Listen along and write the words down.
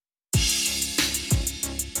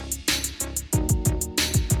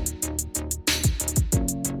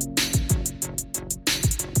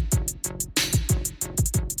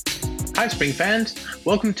Hi, Spring fans.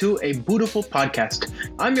 Welcome to a beautiful podcast.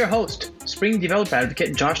 I'm your host, Spring developer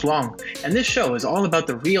advocate Josh Long, and this show is all about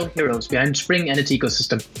the real heroes behind Spring and its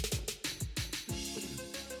ecosystem.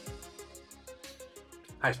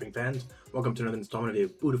 Hi, Spring fans. Welcome to another installment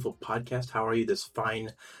of a beautiful podcast. How are you this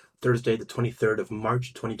fine Thursday, the 23rd of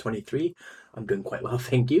March, 2023? I'm doing quite well,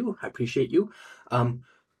 thank you. I appreciate you.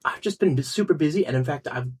 I've just been super busy, and in fact,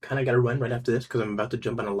 I've kind of got to run right after this because I'm about to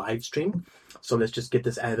jump on a live stream. So let's just get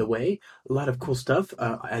this out of the way. A lot of cool stuff,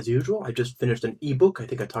 as usual. I just finished an ebook. I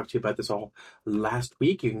think I talked to you about this all last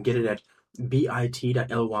week. You can get it at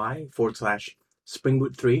bit.ly/Spring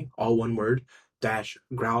Boot 3, all one word,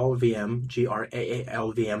 -graalvm,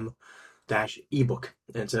 graalvm ebook.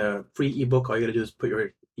 It's a free ebook. All you gotta do is put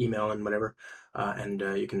your email and whatever, and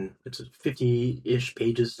you can. It's 50-ish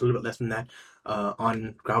pages, a little bit less than that,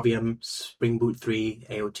 on GraalVM Spring Boot 3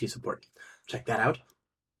 AOT support. Check that out.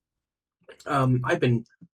 I've been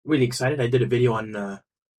really excited. I did a video on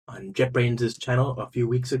JetBrains' channel a few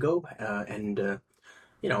weeks ago, and I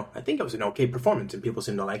think it was an okay performance, and people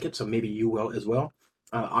seem to like it. So maybe you will as well.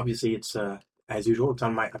 Obviously, it's as usual. It's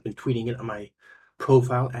on I've been tweeting it on my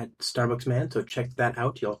profile at Starbucks Man. So check that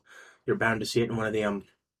out. You're bound to see it in one of the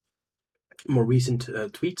more recent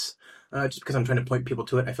tweets. Just because I'm trying to point people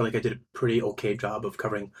to it, I feel like I did a pretty okay job of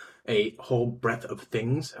covering a whole breadth of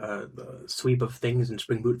things, the sweep of things in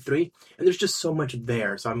Spring Boot 3, and there's just so much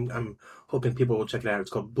there. So I'm hoping people will check it out. It's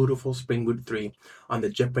called Beautiful Spring Boot 3 on the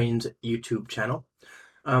JetBrains YouTube channel.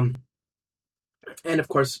 And of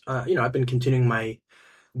course, I've been continuing my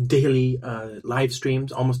daily live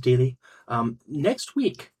streams, almost daily. Next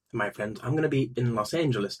week, my friends, I'm going to be in Los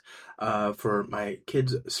Angeles for my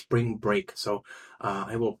kids' spring break. So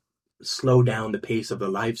I will slow down the pace of the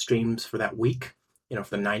live streams for that week, for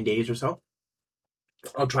the 9 days or so.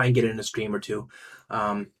 I'll try and get in a stream or two,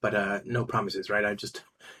 but no promises, right? I'm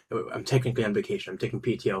technically on vacation. I'm taking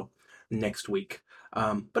PTO next week.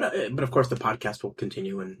 But of course the podcast will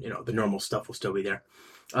continue, and the normal stuff will still be there.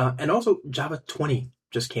 And also Java 20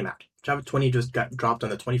 just came out. Java 20 just got dropped on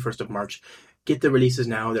the 21st of March. Get the releases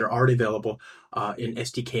now. They're already available in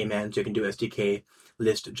SDK man. So you can do SDK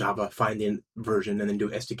list Java, find the version, and then do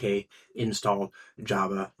SDK install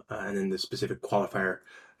Java, and then the specific qualifier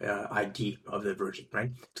ID of the version,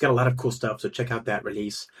 right? It's got a lot of cool stuff. So check out that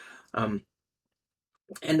release. And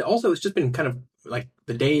also, it's just been kind of like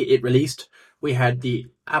the day it released, we had the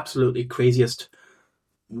absolutely craziest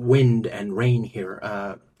wind and rain here.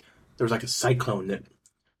 There was like a cyclone that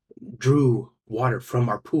drew water from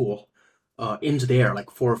our pool into the air, like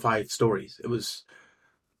 4 or 5 stories. It was,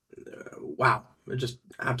 wow, just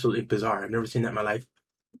absolutely bizarre. I've never seen that in my life.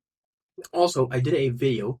 Also, I did a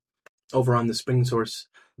video over on the Spring Source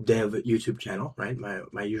Dev YouTube channel, right?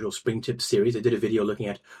 My usual Spring Tips series. I did a video looking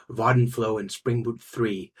at Vaadin and Spring Boot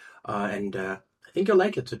 3, and I think you'll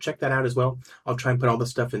like it, so check that out as well. I'll try and put all the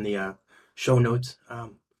stuff in the show notes.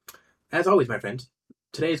 As always, my friends,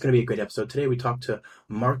 today is going to be a great episode. Today we talked to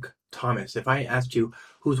Mark Thomas. If I asked you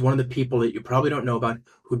who's one of the people that you probably don't know about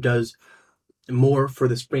who does more for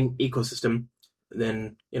the Spring ecosystem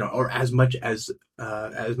than, or as much for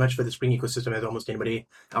the Spring ecosystem as almost anybody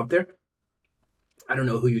out there, I don't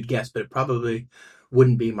know who you'd guess, but it probably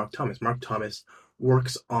wouldn't be Mark Thomas. Mark Thomas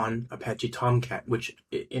works on Apache Tomcat, which,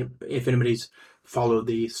 if anybody's followed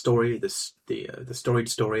the story, the storied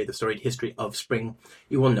history of Spring,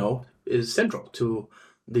 you will know is central to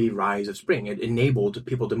the rise of Spring. It enabled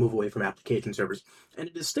people to move away from application servers, and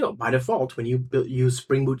it is still, by default, when you use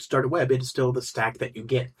Spring Boot Start a Web, it is still the stack that you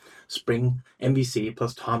get: Spring MVC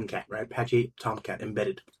plus Tomcat, right? Apache Tomcat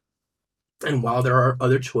embedded. And while there are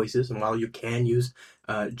other choices, and while you can use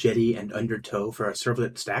Jetty and Undertow for a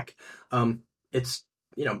servlet stack, it's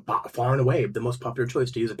far and away the most popular choice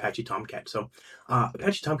to use Apache Tomcat. So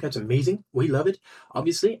Apache Tomcat's amazing. We love it,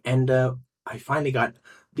 obviously. And I finally got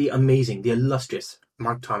the illustrious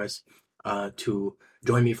Mark Thomas to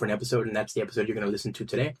join me for an episode, and that's the episode you're going to listen to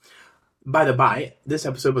today. By the by, this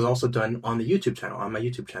episode was also done on the YouTube channel, on my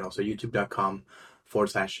YouTube channel. So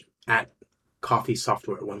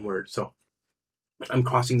youtube.com/@coffeesoftware, one word. So I'm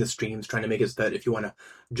crossing the streams, trying to make it so that if you want to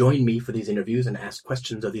join me for these interviews and ask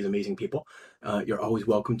questions of these amazing people, you're always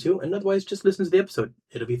welcome to. And otherwise, just listen to the episode.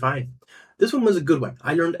 It'll be fine. This one was a good one.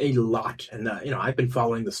 I learned a lot. And, I've been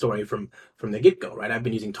following the story from the get-go, right? I've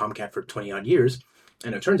been using Tomcat for 20-odd years.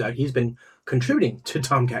 And it turns out he's been contributing to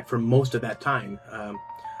Tomcat for most of that time.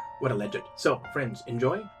 What a legend. So, friends,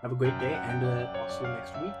 enjoy. Have a great day. And I'll see you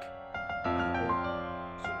next week.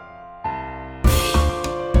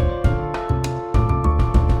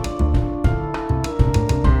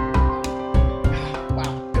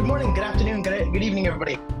 Wow. Good morning, good afternoon, good evening,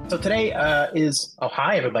 everybody. So today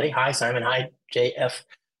hi everybody. Hi Simon. Hi JF.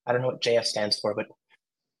 I don't know what JF stands for, but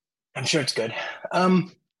I'm sure it's good.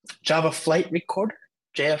 Java Flight Recorder,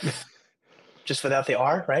 JF, just without the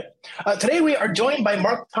R, right? Today we are joined by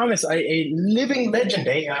Mark Thomas, a living legend,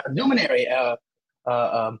 a luminary. I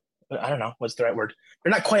don't know what's the right word.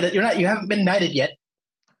 You're not quite. You haven't been knighted yet.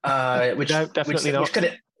 No, definitely not. Which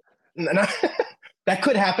could that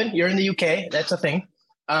could happen. You're in the UK. That's a thing.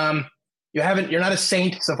 You're not a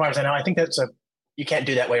saint so far as I know. I think you can't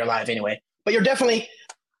do that while you're live anyway. But you're definitely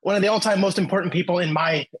one of the all-time most important people in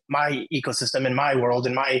my ecosystem, in my world,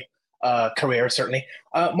 in my career, certainly.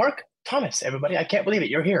 Mark Thomas, everybody. I can't believe it.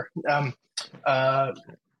 You're here.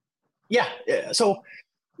 Yeah. So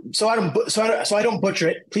I don't butcher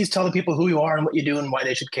it. Please tell the people who you are and what you do and why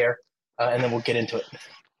they should care, and then we'll get into it.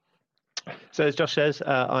 So as Josh says,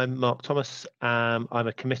 I'm Mark Thomas. I'm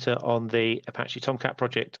a committer on the Apache Tomcat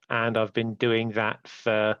project, and I've been doing that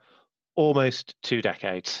for almost 2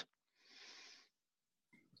 decades.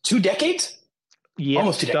 2 decades? Yeah,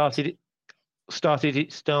 almost 2 decades.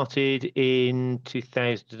 It started in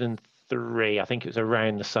 2003. I think it was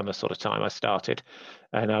around the summer sort of time I started,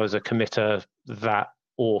 and I was a committer that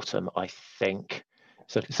autumn, I think.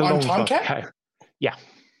 So it's a long Tomcat? time ago. Yeah.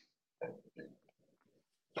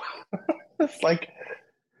 It's like,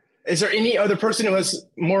 is there any other person who has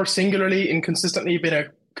more singularly and consistently been a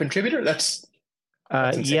contributor? That's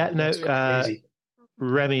yeah, no. Crazy.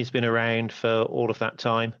 Remy's been around for all of that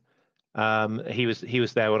time. He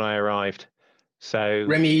was there when I arrived. So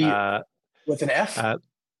Remy with an F.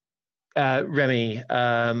 Remy.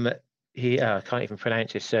 He I can't even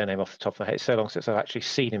pronounce his surname off the top of my head. It's so long since I've actually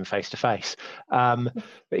seen him face to face. But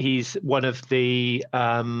he's one of the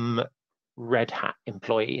Red Hat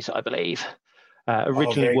employees, I believe.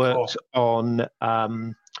 Originally worked on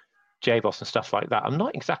JBoss and stuff like that. I'm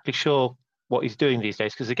not exactly sure what he's doing these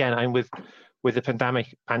days because, again, I'm with the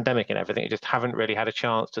pandemic and everything. I just haven't really had a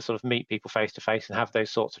chance to sort of meet people face to face and have those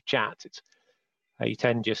sorts of chats. It's you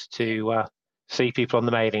tend just to see people on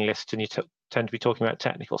the mailing list, and you tend to be talking about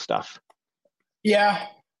technical stuff. Yeah,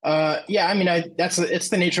 yeah. I mean, it's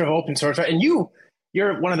the nature of open source, right? And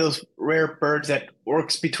you're one of those rare birds that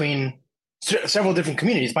works between several different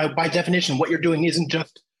communities. By definition, what you're doing isn't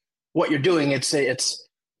just what you're doing. It's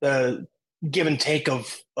the give and take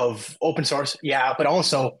of open source, yeah, but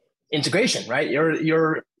also integration, right?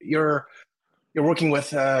 You're working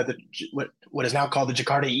with what is now called the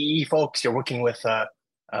Jakarta EE folks. You're working with the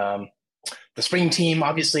Spring team,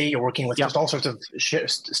 obviously. You're working with just all sorts of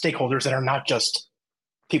stakeholders that are not just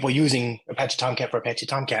people using Apache Tomcat for Apache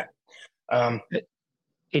Tomcat.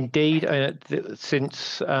 Indeed,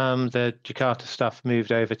 since the Jakarta stuff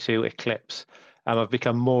moved over to Eclipse, I've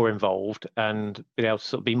become more involved and been able to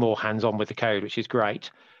sort of be more hands-on with the code, which is great.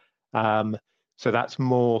 So that's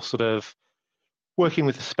more sort of working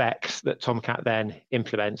with the specs that Tomcat then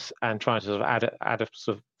implements and trying to sort of add a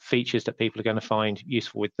sort of features that people are going to find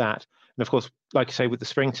useful with that. And of course, like you say, with the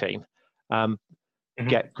Spring team,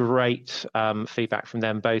 get great feedback from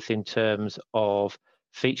them, both in terms of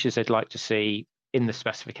features they'd like to see in the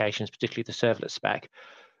specifications, particularly the servlet spec,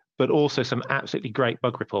 but also some absolutely great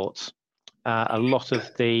bug reports. A lot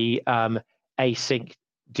of the async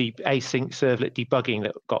servlet debugging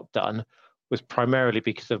that got done was primarily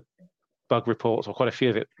because of bug reports, or quite a few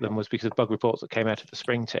of them was because of bug reports that came out of the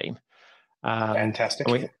Spring team. Fantastic.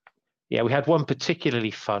 We had one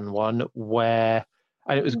particularly fun one where,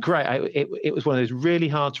 and it was great. It was one of those really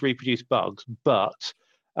hard to reproduce bugs, but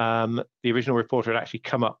the original reporter had actually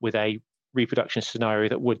come up with a reproduction scenario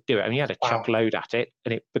that would do it. I mean, he had a chuck load at it,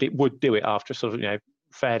 but it would do it after sort of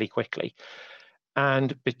fairly quickly.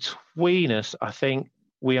 And between us, I think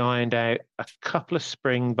we ironed out a couple of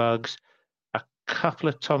Spring bugs, a couple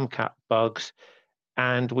of Tomcat bugs,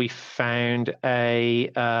 and we found a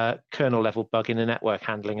kernel level bug in the network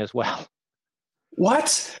handling as well.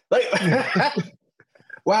 What?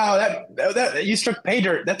 Wow, that you struck pay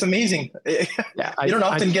dirt. That's amazing. Yeah, you don't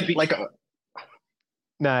often get like a.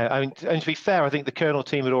 No, I mean, and to be fair, I think the kernel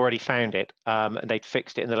team had already found it, and they'd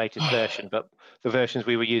fixed it in the latest version. But the versions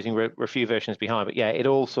we were using were a few versions behind. But yeah, it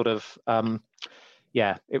all sort of, that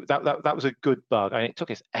was a good bug. I mean, it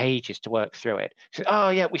took us ages to work through it. So, oh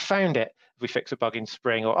yeah, we found it. We fix a bug in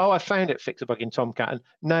Spring, or I found it. Fix a bug in Tomcat, and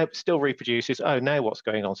no, it still reproduces. Oh, now what's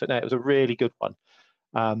going on? So no, it was a really good one.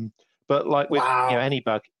 But like with any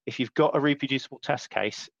bug, if you've got a reproducible test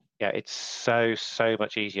case, it's so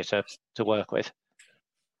much easier to work with.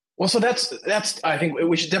 Well, so that's I think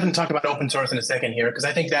we should definitely talk about open source in a second here, because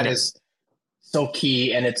I think that is so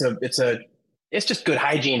key, and it's just good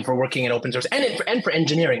hygiene for working in open source and for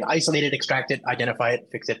engineering. Isolate it, extract it, identify it,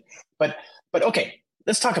 fix it. But okay,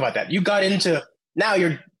 let's talk about that. You got into, now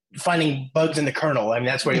you're finding bugs in the kernel. I mean,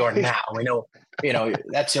 that's where you are now. We know,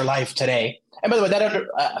 that's your life today. And by the way,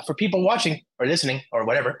 for people watching or listening or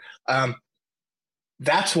whatever,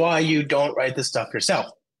 that's why you don't write this stuff yourself.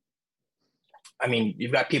 I mean,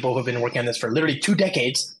 you've got people who've been working on this for literally 2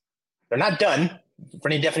 decades. They're not done for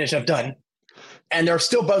any definition of done. And there are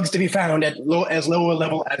still bugs to be found at as low a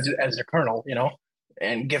level as the kernel,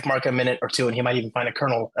 and give Mark a minute or two and he might even find a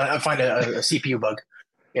CPU bug,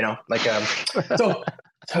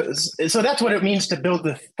 so that's what it means to build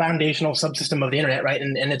the foundational subsystem of the internet, right?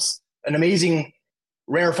 And it's an amazing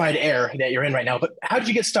rarefied air that you're in right now. But how did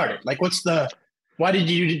you get started? Like, why did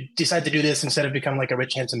you decide to do this instead of become like a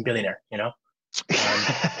rich, handsome billionaire,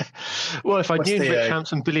 Well, if I knew rich,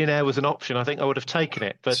 handsome billionaire was an option, I think I would have taken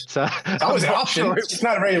it. But it's always an option. Sure it's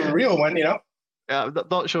not a very real one, I'm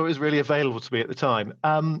not sure it was really available to me at the time.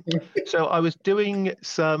 So I was doing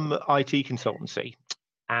some IT consultancy,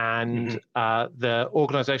 and the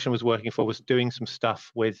organization I was working for was doing some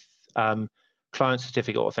stuff with client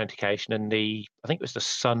certificate authentication, and I think it was the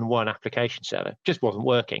Sun One application server just wasn't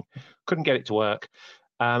working. Couldn't get it to work.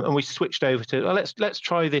 And we switched over to let's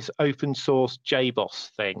try this open source JBoss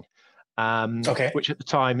thing, which at the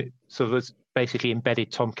time sort of was basically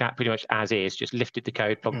embedded Tomcat pretty much as is, just lifted the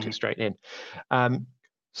code, plugged it straight in,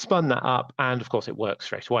 spun that up, and of course it worked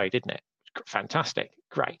straight away, didn't it? Fantastic,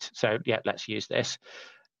 great. So yeah, let's use this.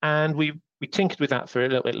 And we tinkered with that for a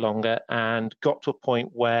little bit longer and got to a point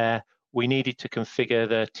where we needed to configure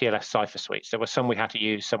the TLS cipher suites. There were some we had to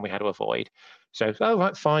use, some we had to avoid. So,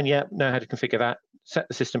 right, fine, yeah, know how to configure that. Set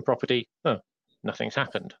the system property. Oh, nothing's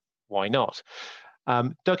happened. Why not?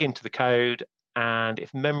 Dug into the code, and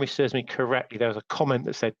if memory serves me correctly, there was a comment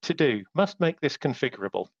that said, to do, must make this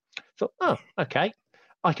configurable. Thought, oh, okay,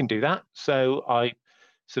 I can do that. So I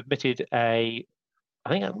submitted I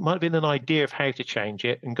think it might have been an idea of how to change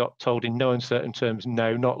it, and got told in no uncertain terms,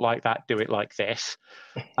 no, not like that, do it like this.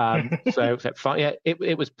 So fine, yeah,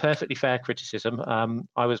 it was perfectly fair criticism.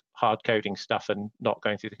 I was hard coding stuff and not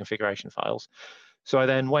going through the configuration files. So I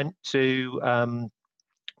then went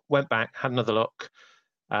back, had another look,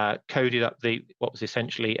 coded up what was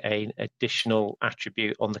essentially an additional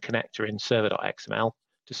attribute on the connector in server.xml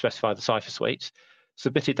to specify the cipher suites,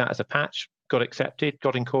 submitted that as a patch, got accepted,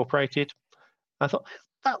 got incorporated. I thought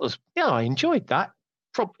I enjoyed that.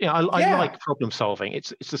 I like problem solving.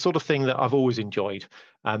 It's the sort of thing that I've always enjoyed,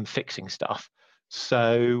 fixing stuff.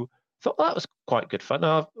 So I thought that was quite good fun.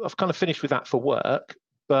 Now, I've kind of finished with that for work,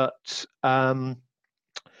 but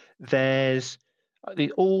there's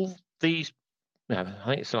all these. I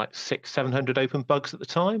think it's like 600-700 open bugs at the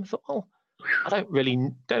time. I thought, I don't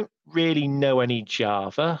really know any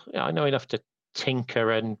Java. I know enough to tinker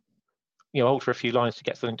and alter a few lines to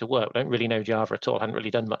get something to work. I don't really know Java at all. I hadn't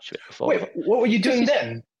really done much of it before. Wait, what were you doing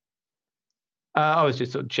then? I was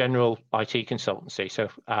just a general IT consultancy. So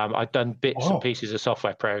I'd done bits and pieces of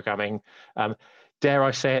software programming. Dare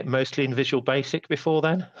I say it, mostly in Visual Basic before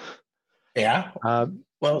then. Yeah.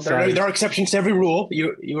 Well, there are exceptions to every rule.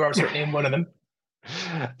 You are certainly one of them.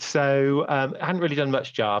 So I hadn't really done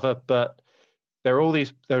much Java, but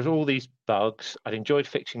there's all these bugs. I'd enjoyed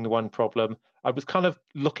fixing the one problem. I was kind of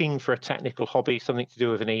looking for a technical hobby, something to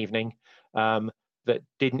do with an evening, that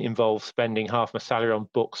didn't involve spending half my salary on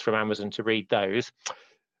books from Amazon to read those.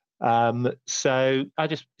 So I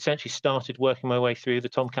just essentially started working my way through the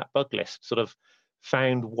Tomcat bug list, sort of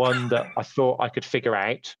found one that I thought I could figure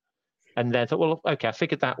out, and then thought, well, okay, I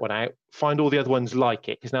figured that one out, find all the other ones like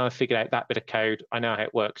it, because now I've figured out that bit of code, I know how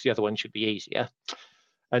it works, the other one should be easier,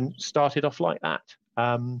 and started off like that.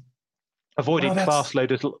 Avoided class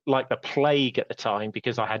loaders like the plague at the time,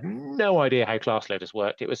 because I had no idea how class loaders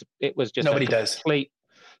worked. It was just nobody does.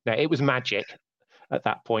 No, it was magic at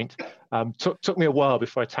that point. Took me a while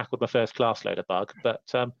before I tackled my first class loader bug, but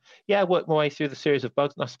I worked my way through the series of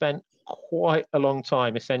bugs, and I spent quite a long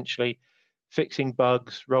time essentially fixing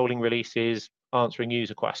bugs, rolling releases, answering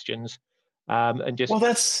user questions, and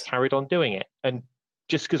just carried on doing it. And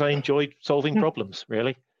just because I enjoyed solving problems,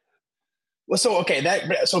 really. Well,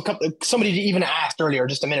 somebody even asked earlier,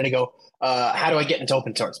 just a minute ago, how do I get into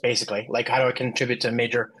open source? Basically, like, how do I contribute to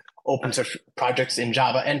major open source projects in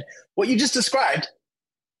Java? And what you just described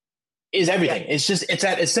is everything. Yeah. It's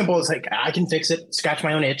as simple as, like, I can fix it, scratch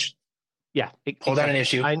my own itch. Yeah, pull down an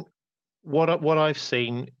issue. And what I've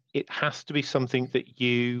seen, it has to be something that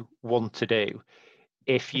you want to do.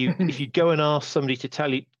 If you go and ask somebody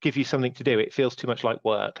to give you something to do, it feels too much like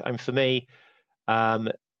work. And for me,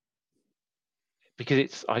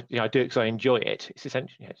 because I do it because I enjoy it. It's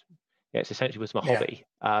essentially was my hobby.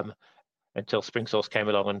 until SpringSource came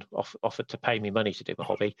along and offered to pay me money to do my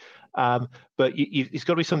hobby. But it's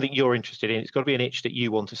got to be something you're interested in. It's got to be an itch that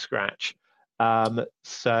you want to scratch.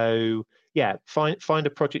 So yeah, find a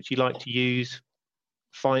project you like to use.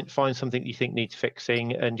 Find something you think needs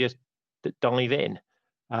fixing, and just dive in.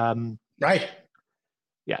 Right.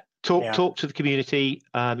 Yeah, talk to the community.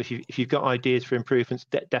 If you've got ideas for improvements,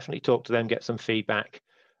 definitely talk to them. Get some feedback.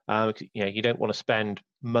 You don't want to spend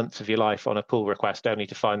months of your life on a pull request only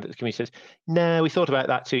to find that the community says, "No, we thought about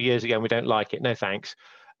that 2 years ago and we don't like it. No thanks."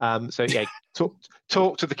 So yeah,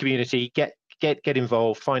 talk to the community. Get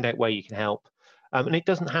involved. Find out where you can help. And it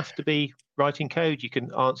doesn't have to be writing code. You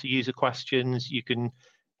can answer user questions. You can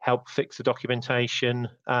help fix the documentation.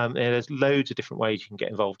 There's loads of different ways you can get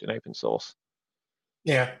involved in open source.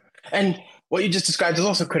 Yeah. And what you just described is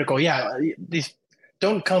also critical. Yeah. These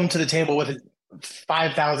don't come to the table with a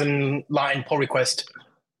 5,000 line pull request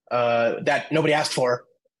that nobody asked for,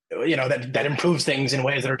 that improves things in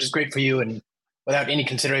ways that are just great for you and without any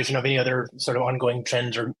consideration of any other sort of ongoing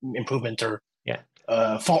trends or improvement or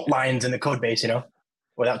fault lines in the code base,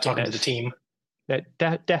 without talking to the team.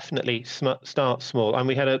 Definitely start small. And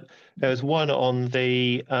there was one on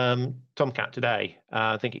the Tomcat today.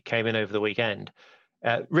 I think it came in over the weekend.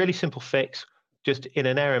 Really simple fix. Just in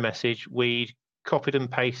an error message, we copied and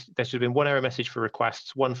pasted. There should have been one error message for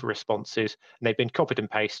requests, one for responses, and they've been copied and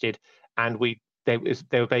pasted. And they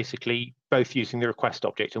were basically both using the request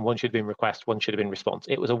object, and one should have been request, one should have been response.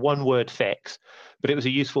 It was a one-word fix, but it was a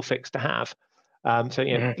useful fix to have. So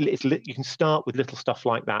you can start with little stuff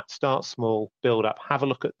like that. Start small, build up. Have a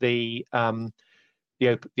look at the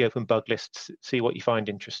open bug lists, see what you find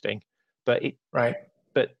interesting. But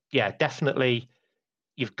yeah, definitely,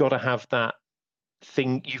 you've got to have that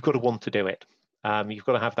thing. You've got to want to do it. You've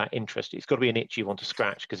got to have that interest. It's got to be an itch you want to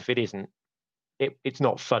scratch, because if it isn't, it's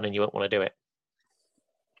not fun and you won't want to do it.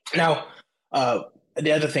 Now,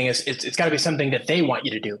 the other thing is it's got to be something that they want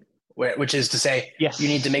you to do, which is to say, yes, you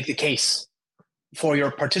need to make the case for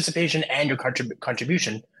your participation and your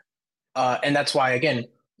contribution. And that's why, again,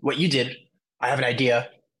 what you did, I have an idea,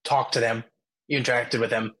 talk to them, you interacted with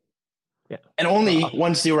them. Yeah. And only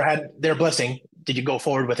once you had their blessing did you go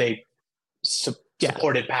forward with a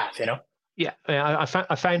supported path, Yeah, I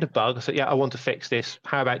found a bug. I said, I want to fix this.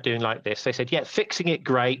 How about doing like this? They said, fixing it,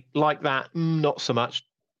 great. Like that, not so much.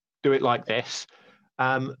 Do it like this.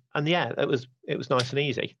 And yeah, it was nice and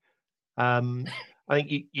easy. I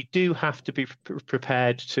think you do have to be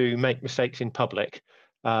prepared to make mistakes in public.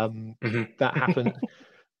 That happened.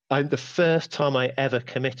 The first time I ever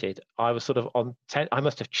committed, I was sort of on 10. I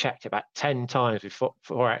must have checked about 10 times before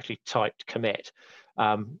I actually typed commit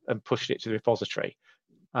and pushed it to the repository.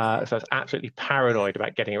 So I was absolutely paranoid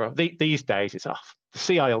about getting it wrong. These days, it's off. The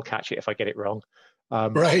CI will catch it if I get it wrong.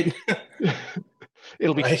 Right.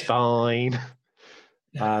 It'll be fine.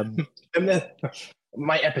 And then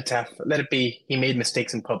my epitaph, let it be, he made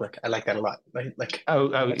mistakes in public. I like that a lot. That's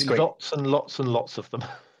great. Lots and lots and lots of them.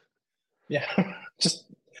 Yeah.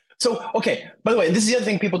 Okay. By the way, this is the other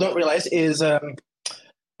thing people don't realize is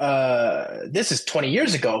this is 20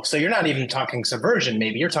 years ago. So you're not even talking Subversion,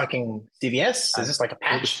 maybe. You're talking CVS? Is this like a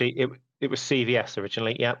patch? It was CVS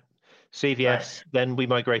originally, yeah. CVS, right. Then we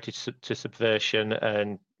migrated to Subversion,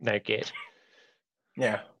 and now Git.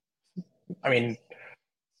 Yeah. I mean,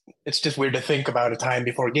 it's just weird to think about a time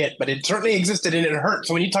before Git, but it certainly existed and it hurt.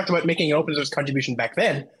 So when you talked about making an open source contribution back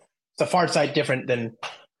then, it's a far side different than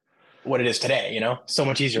what it is today, so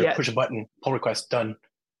much easier. Push a button, pull request, done.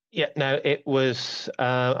 Yeah, no, it was,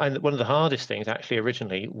 and one of the hardest things actually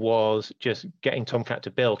originally was just getting Tomcat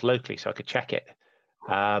to build locally so I could check it.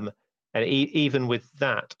 And even with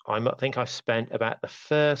that, I think I spent about the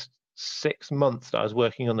first 6 months that I was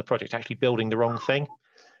working on the project actually building the wrong thing,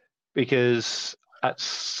 because at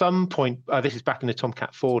some point, this is back in the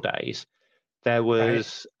Tomcat 4 days, there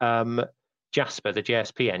was Jasper, the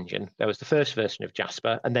JSP engine. There was the first version of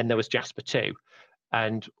Jasper, and then there was Jasper 2.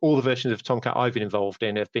 And all the versions of Tomcat I've been involved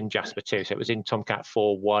in have been Jasper 2. So it was in Tomcat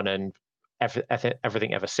 4.1 and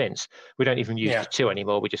everything ever since. We don't even use the 2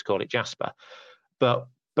 anymore. We just call it Jasper. But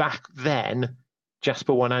back then,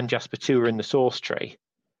 Jasper 1 and Jasper 2 were in the source tree.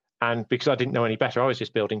 And because I didn't know any better, I was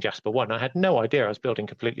just building Jasper 1. I had no idea I was building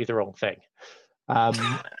completely the wrong thing.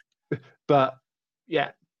 But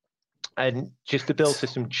yeah, and just the build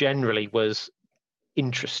system generally was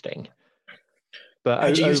interesting. But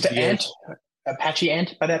had you used Apache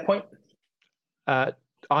Ant by that point? I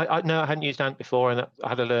hadn't used Ant before, and I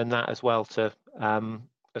had to learn that as well as I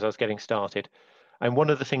was getting started. And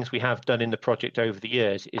one of the things we have done in the project over the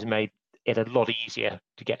years is made it a lot easier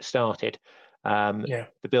to get started. The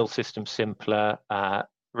build system simpler.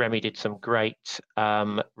 Remy did some great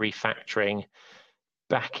refactoring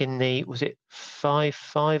back in the, was it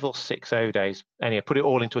five or 6 days? Anyway, put it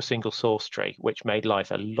all into a single source tree, which made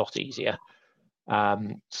life a lot easier,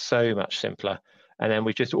 so much simpler. And then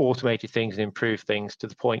we've just automated things and improved things to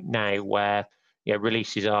the point now where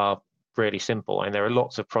releases are really simple. And there are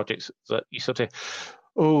lots of projects that you sort of,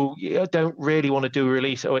 I don't really want to do a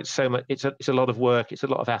release. Oh, it's so much. It's a lot of work. It's a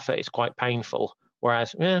lot of effort. It's quite painful.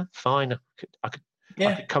 Whereas, fine, I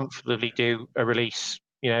could comfortably do a release,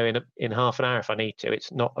 in half an hour if I need to.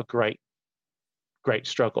 It's not a great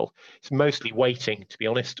struggle. It's mostly waiting, to be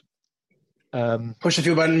honest. Push a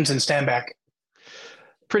few buttons and stand back.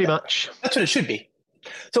 Pretty much. That's what it should be.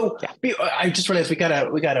 So I just realized we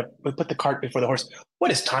gotta put the cart before the horse. What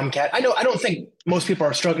is Tomcat? I don't think most people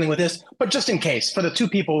are struggling with this, but just in case, for the 2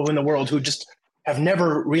 people in the world who just have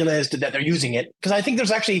never realized that they're using it, because I think there's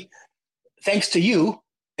actually, thanks to you,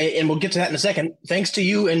 and we'll get to that in a second, thanks to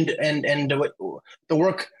you and the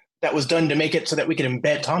work that was done to make it so that we can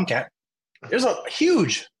embed Tomcat, there's a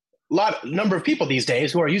huge number of people these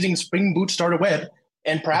days who are using Spring Boot Starter Web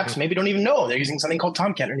and perhaps maybe don't even know they're using something called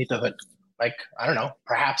Tomcat underneath the hood. Like, I don't know,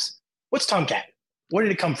 perhaps. What's Tomcat? Where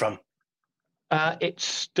did it come from? It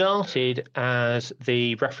started as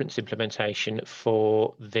the reference implementation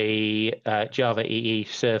for the Java EE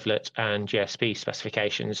servlet and JSP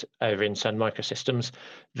specifications over in Sun Microsystems.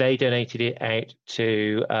 They donated it out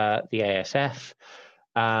to the ASF.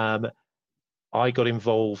 I got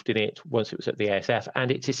involved in it once it was at the ASF, and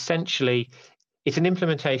it's an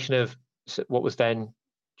implementation of what was then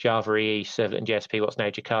Java EE servlet and JSP, what's now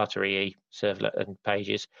Jakarta EE servlet and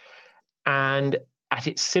pages. And at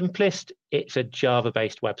its simplest, it's a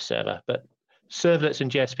Java-based web server, but servlets and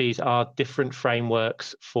JSPs are different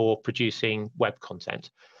frameworks for producing web content.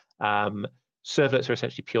 Servlets are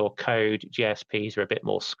essentially pure code. JSPs are a bit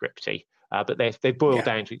more scripty, but they boil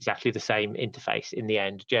down to exactly the same interface in the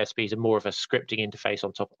end. JSPs are more of a scripting interface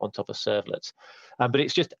on top of servlets, but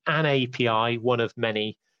it's just an API, one of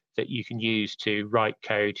many that you can use to write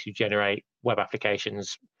code to generate web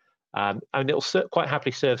applications, and it'll quite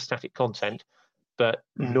happily serve static content. But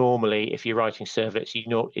normally, if you're writing servlets,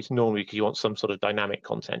 it's normally because you want some sort of dynamic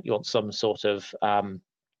content. You want some sort of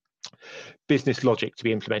business logic to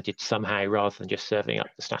be implemented somehow, rather than just serving up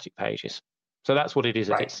the static pages. So that's what it is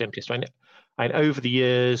at its simplest. And over the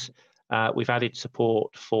years, we've added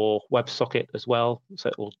support for WebSocket as well,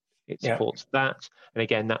 so it supports that. And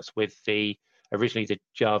again, that's with originally the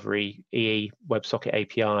Java EE WebSocket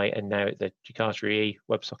API, and now the Jakarta EE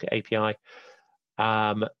WebSocket API.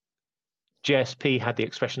 JSP had the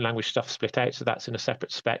expression language stuff split out, so that's in a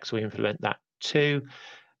separate spec, so we implement that too.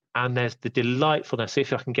 And there's the delightful, now see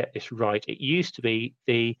if I can get this right, it used to be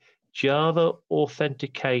the Java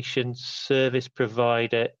Authentication Service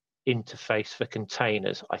Provider Interface for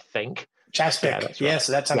Containers, I think. JASPIC, yes,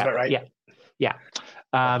 that sounds about right. Yeah.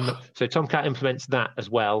 So Tomcat implements that as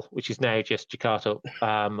well, which is now just Jakarta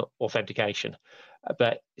authentication.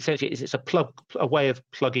 But essentially, it's a way of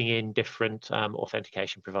plugging in different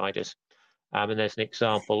authentication providers. And there's an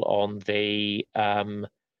example on the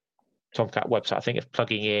Tomcat website, I think, of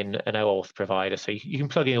plugging in an OAuth provider. So you can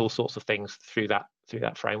plug in all sorts of things through that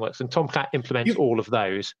frameworks. And Tomcat implements all of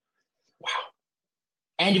those. Wow.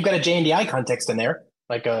 And you've got a JNDI context in there,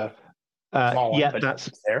 like a small one, but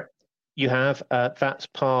that's there. You have. That's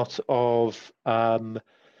part of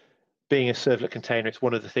being a servlet container. It's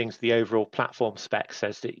one of the things the overall platform spec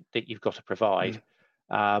says that you've got to provide.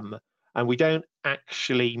 And we don't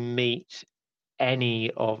actually meet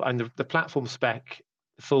any of, and the platform spec,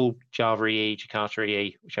 the full Java EE, Jakarta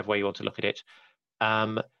EE, whichever way you want to look at it,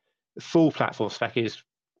 the full platform spec is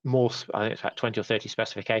more, I think it's about 20 or 30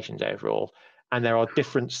 specifications overall, and there are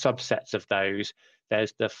different subsets of those.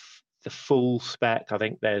 There's the full spec, I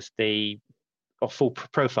think there's full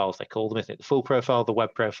profiles, they call them, isn't it? The full profile, the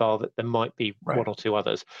web profile, that there might be one or two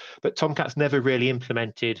others. But Tomcat's never really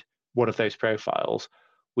implemented one of those profiles.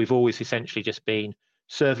 We've always essentially just been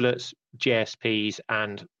servlets, JSPs,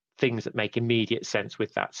 and things that make immediate sense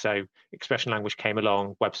with that. So expression language came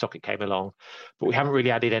along, WebSocket came along, but we haven't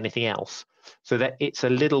really added anything else. So that it's a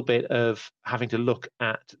little bit of having to look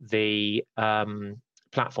at the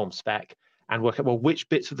platform spec and work out, well, which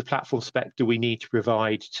bits of the platform spec do we need to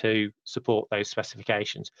provide to support those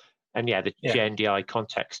specifications? And the JNDI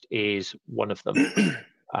context is one of them.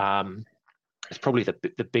 It's probably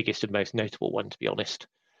the biggest and most notable one, to be honest.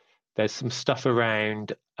 There's some stuff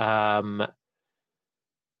around annotations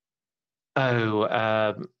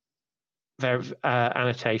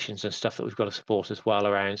and stuff that we've got to support as well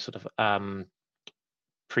around sort of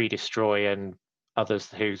pre-destroy and others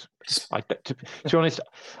who's, to be honest,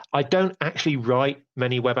 I don't actually write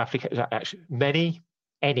many web applications,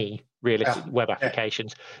 any realistic web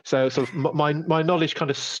applications. So sort of my knowledge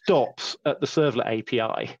kind of stops at the servlet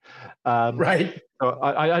API. Right. So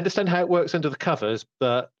I understand how it works under the covers,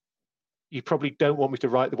 but you probably don't want me to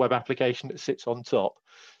write the web application that sits on top.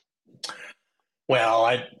 Well,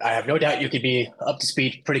 I have no doubt you could be up to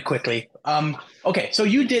speed pretty quickly. Okay, so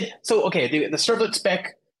the servlet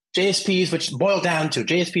spec JSPs, which boil down to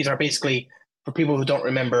JSPs, are basically, for people who don't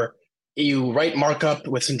remember, you write markup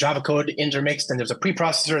with some Java code intermixed, and there's a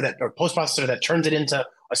preprocessor or post-processor that turns it into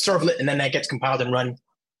a servlet, and then that gets compiled and run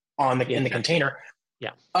in the container.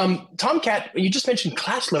 Yeah. Tomcat, you just mentioned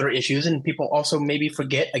class loader issues, and people also maybe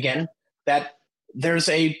forget again that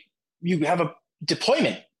you have a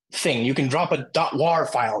deployment thing. You can drop a .war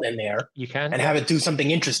file in there. You can, and have it do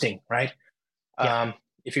something interesting, right? Yeah.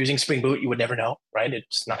 If you're using Spring Boot, you would never know, right?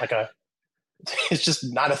 It's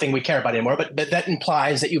just not a thing we care about anymore. But that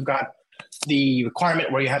implies that you've got the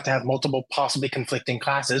requirement where you have to have multiple possibly conflicting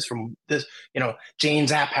classes from this.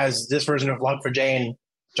 Jane's app has this version of log4j, and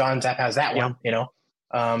John's app has that one.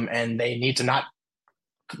 And they need to not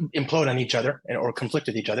implode on each other or conflict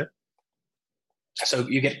with each other. So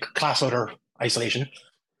you get class loader isolation.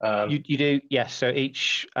 You do, yes. So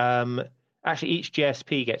each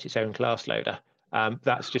JSP gets its own class loader.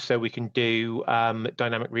 That's just so we can do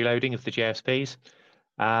dynamic reloading of the JSPs.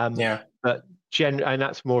 But and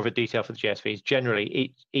that's more of a detail for the JSPs.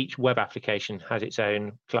 Generally, each web application has its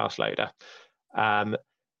own class loader.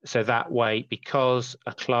 So that way, because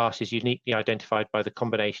a class is uniquely identified by the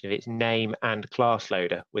combination of its name and class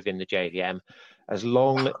loader within the JVM, as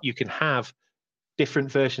long you can have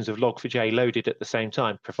different versions of log4j loaded at the same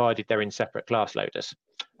time, provided they're in separate class loaders,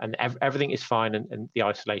 and everything is fine, and the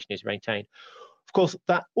isolation is maintained. Of course,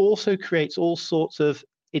 that also creates all sorts of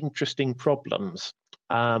interesting problems.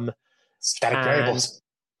 Static variables.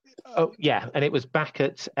 Oh yeah, and it was back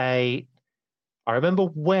at I remember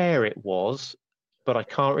where it was, but I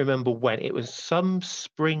can't remember when. It was some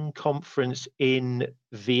spring conference in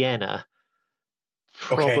Vienna,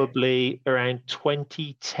 probably around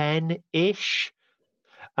 2010-ish.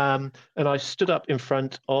 And I stood up in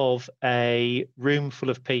front of a room full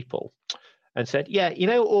of people and said,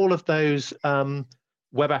 all of those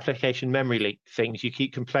web application memory leak things you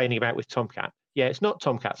keep complaining about with Tomcat. Yeah, it's not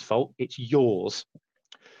Tomcat's fault, it's yours.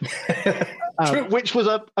 Which was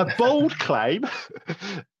a bold claim.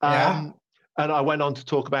 And I went on to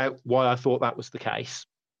talk about why I thought that was the case.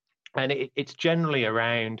 And it's generally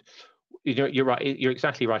around, you're right, you're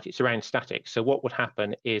exactly right, it's around static. So what would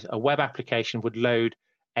happen is a web application would load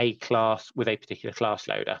a class with a particular class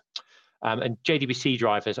loader. And JDBC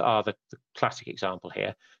drivers are the classic example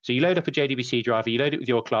here. So you load up a JDBC driver, you load it with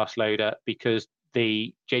your class loader because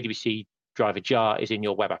the JDBC driver jar is in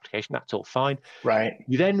your web application. That's all fine. Right.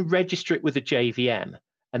 You then register it with a JVM,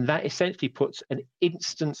 and that essentially puts an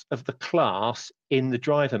instance of the class in the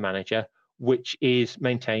driver manager, which is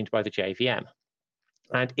maintained by the JVM.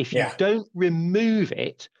 And if you don't remove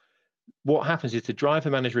it, what happens is the driver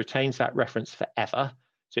manager retains that reference forever.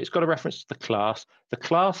 So it's got a reference to the class. The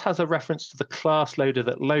class has a reference to the class loader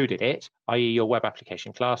that loaded it, i.e. your web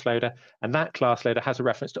application class loader, and that class loader has a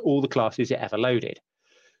reference to all the classes it ever loaded.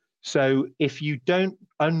 So if you don't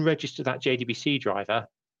unregister that JDBC driver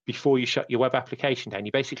before you shut your web application down,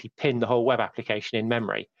 you basically pin the whole web application in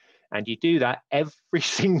memory. And you do that every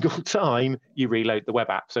single time you reload the web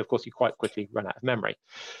app. So of course you quite quickly run out of memory.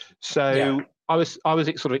 So I was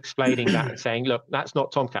sort of explaining that and saying, look, that's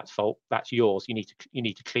not Tomcat's fault. That's yours. You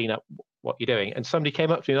need to clean up what you're doing. And somebody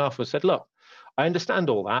came up to me afterwards and said, look, I understand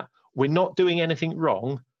all that. We're not doing anything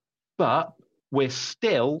wrong, but we're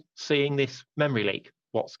still seeing this memory leak.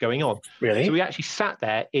 What's going on? Really? So we actually sat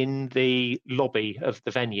there in the lobby of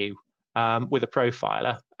the venue with a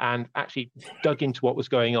profiler and actually dug into what was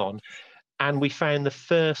going on. And we found the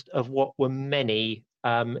first of what were many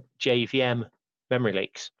JVM memory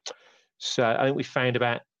leaks. So I think we found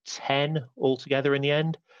about 10 altogether in the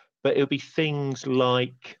end, but it would be things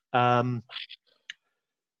like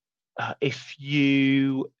if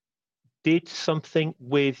you did something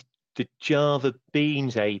with the Java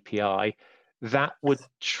Beans API, that would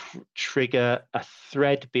trigger a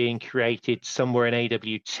thread being created somewhere in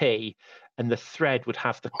AWT, and the thread would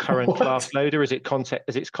have the current class loader as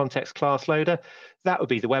its context class loader. That would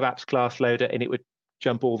be the web apps class loader, and it would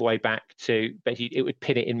jump all the way back to, basically, it would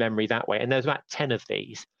pin it in memory that way. And there's about 10 of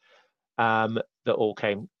these that all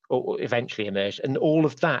came, or eventually emerged, and all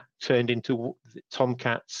of that turned into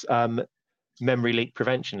Tomcat's memory leak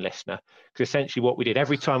prevention listener. Because essentially what we did,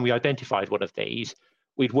 every time we identified one of these,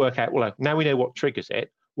 we'd work out, well, now we know what triggers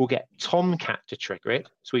it. we'll get Tomcat to trigger it.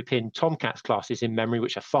 So we pin Tomcat's classes in memory,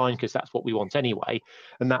 which are fine because that's what we want anyway.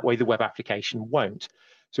 And that way the web application won't.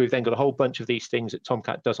 So we've then got a whole bunch of these things that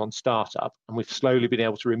Tomcat does on startup, and we've slowly been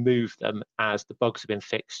able to remove them as the bugs have been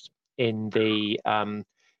fixed in the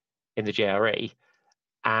GRE.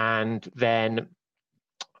 And then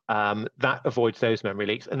that avoids those memory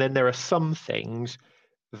leaks. And then there are some things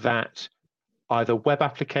that either web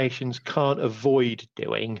applications can't avoid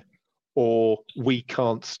doing or we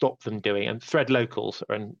can't stop them doing. And thread locals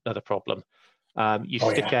are another problem. You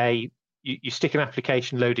stick an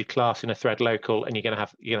application loaded class in a thread local, and you're gonna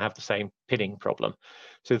have the same pinning problem.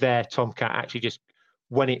 So there, Tomcat actually just,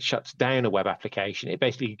 when it shuts down a web application, it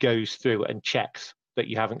basically goes through and checks that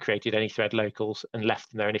you haven't created any thread locals and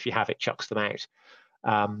left them there, and if you have, it chucks them out.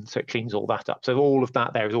 So it cleans all that up. So all of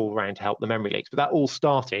that there is all around to help the memory leaks. But that all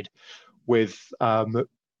started with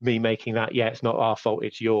me making that, yeah, it's not our fault,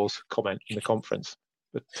 it's yours comment in the conference.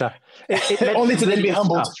 But it only to then be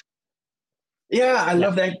humbled. Stuff. Yeah, I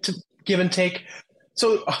love that give and take.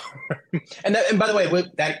 So, and by the way, we're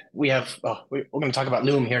going to talk about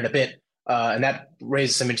Loom here in a bit, and that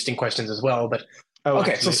raises some interesting questions as well. But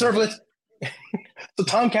okay, absolutely. So servlet, so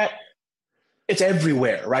Tomcat, it's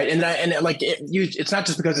everywhere, right? It's not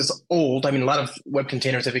just because it's old. I mean, a lot of web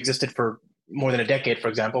containers have existed for more than a decade, for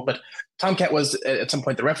example. But Tomcat was at some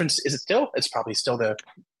point the reference. Is it still? It's probably still the.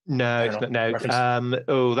 No, it's not.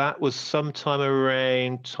 No. That was sometime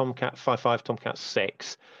around Tomcat 5.5, Tomcat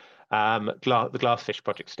 6. The Glassfish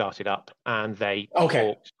project started up, and they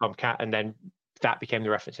forked Tomcat, and then that became the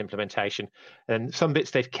reference implementation. And some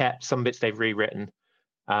bits they've kept, some bits they've rewritten.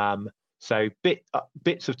 So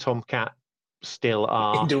bits of Tomcat still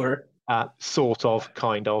are endure, sort of,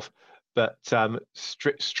 kind of, but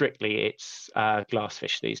strictly it's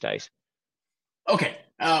Glassfish these days. Okay,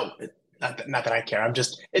 not that I care. I'm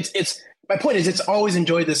just it's my point is it's always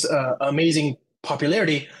enjoyed this amazing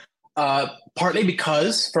popularity. Partly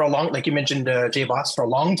because for a long, like you mentioned, JBoss for a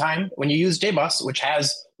long time, when you use JBoss, which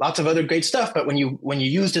has lots of other great stuff, but when you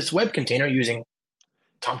use this web container using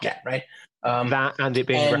Tomcat, right? That and it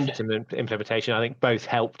being reference implementation, I think both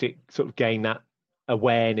helped it sort of gain that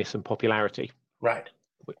awareness and popularity. Right.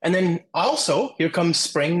 And then also here comes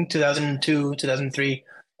spring 2002, 2003,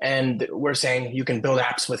 and we're saying you can build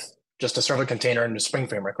apps with just a server container and a Spring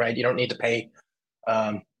framework, right? You don't need to pay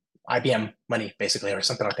IBM money, basically, or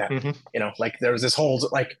something like that. Mm-hmm. Like there was this whole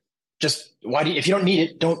just if you don't need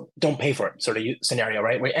it, don't pay for it sort of scenario,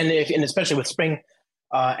 right? And especially with Spring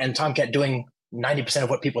and Tomcat doing 90% of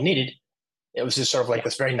what people needed, it was just sort of like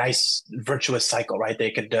this very nice virtuous cycle, right?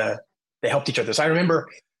 They helped each other. So I remember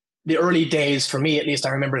the early days, for me at least, I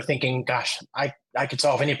remember thinking, gosh, I could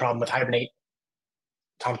solve any problem with Hibernate,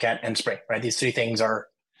 Tomcat, and Spring, right? These three things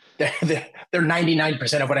they're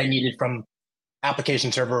 99% of what I needed from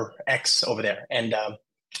application server X over there. And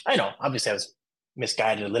I know, obviously I was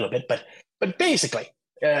misguided a little bit, but basically,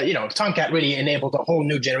 Tomcat really enabled a whole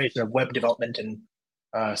new generation of web development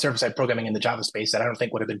and server-side programming in the Java space that I don't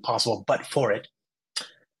think would have been possible but for it.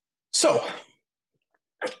 So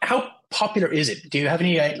how popular is it? Do you have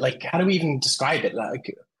any, how do we even describe it?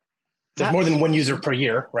 There's more than one user per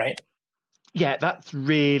year, right? Yeah, that's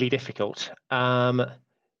really difficult.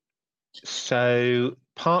 So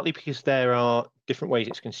partly because there are different ways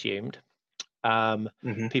it's consumed.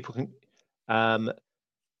 People can.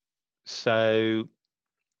 So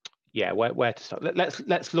yeah, where to start? Let's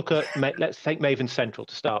take Maven Central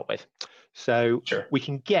to start with. So sure. We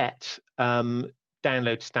can get download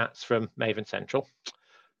stats from Maven Central.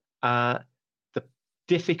 The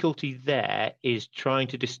difficulty there is trying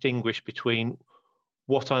to distinguish between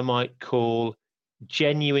what I might call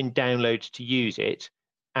genuine downloads to use it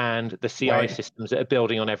and the CI systems that are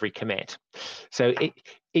building on every commit. So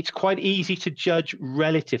it's quite easy to judge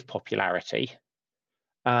relative popularity,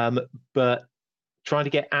 but trying to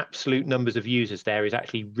get absolute numbers of users there is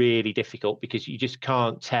actually really difficult because you just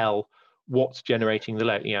can't tell what's generating the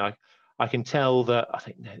load. I can tell that I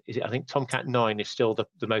think Tomcat 9 is still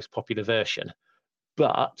the most popular version,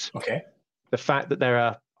 but the fact that there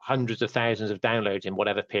are hundreds of thousands of downloads in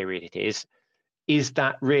whatever period it is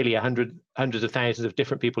that really hundreds of thousands of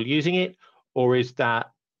different people using it, or is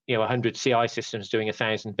that 100 CI systems doing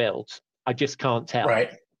 1,000 builds? I just can't tell.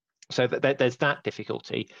 Right. So there's that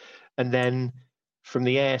difficulty, and then from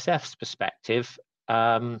the ASF's perspective,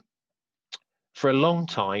 for a long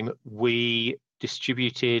time we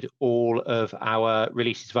distributed all of our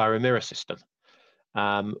releases via a mirror system.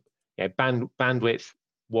 Bandwidth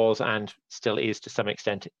was and still is to some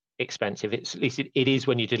extent expensive. At least it is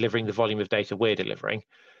when you're delivering the volume of data we're delivering.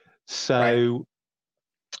 So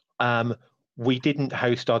we didn't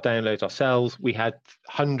host our downloads ourselves. We had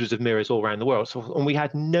hundreds of mirrors all around the world, and we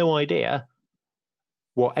had no idea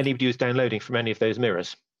what anybody was downloading from any of those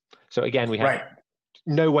mirrors. So again, we had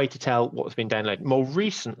no way to tell what was being downloaded. More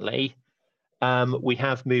recently, we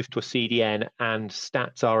have moved to a CDN and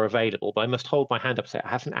stats are available, but I must hold my hand up and say I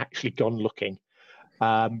haven't actually gone looking.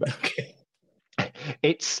 Okay.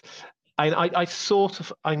 It's I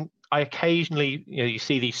occasionally, you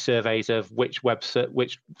see these surveys of which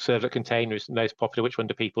servlet container is most popular, which one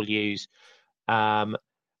do people use, and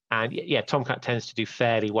yeah, Tomcat tends to do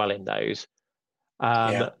fairly well in those.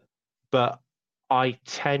 But I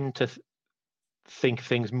tend to think of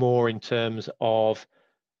things more in terms of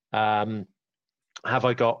have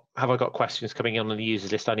I got questions coming in on the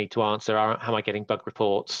users list I need to answer? Am I getting bug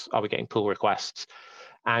reports? Are we getting pull requests?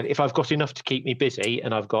 And if I've got enough to keep me busy,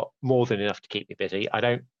 and I've got more than enough to keep me busy, I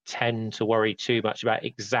don't tend to worry too much about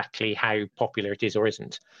exactly how popular it is or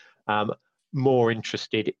isn't. More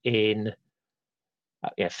interested in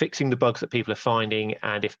fixing the bugs that people are finding,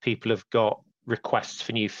 and if people have got requests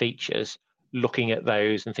for new features, looking at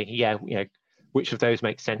those and thinking, which of those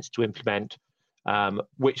make sense to implement,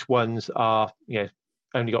 which ones are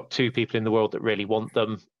only got 2 people in the world that really want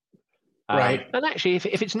them. And actually,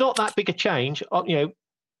 if it's not that big a change,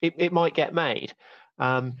 it might get made.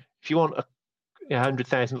 If you want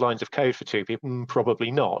 100,000 lines of code for 2 people,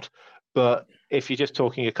 probably not. But if you're just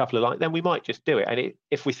talking a couple of lines, then we might just do it. And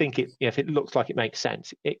if we think if it looks like it makes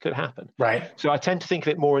sense, it could happen. So I tend to think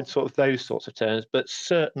of it more in sort of those sorts of terms. But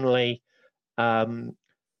certainly,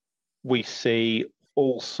 we see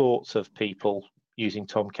all sorts of people using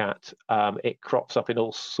Tomcat. It crops up in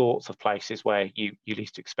all sorts of places where you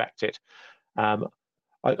least expect it.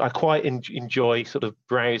 I quite enjoy sort of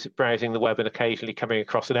browsing the web and occasionally coming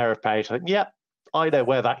across an error page. Like, yep, I know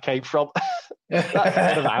where that came from. That's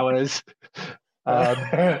one of ours.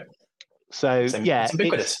 So yeah,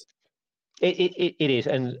 it is,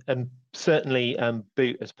 and certainly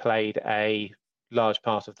Boot has played a large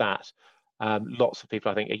part of that. Lots of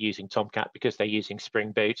people, I think, are using Tomcat because they're using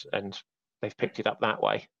Spring Boot, and they've picked it up that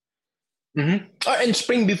way. And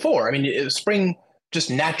Spring before, I mean, Spring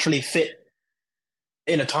just naturally fit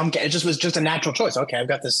in a Tomcat. It was just a natural choice. Okay, I've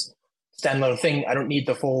got this standalone thing. I don't need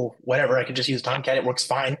the full whatever. I can just use Tomcat. It works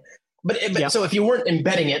fine. But so if you weren't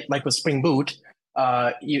embedding it like with Spring Boot,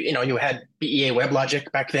 you had BEA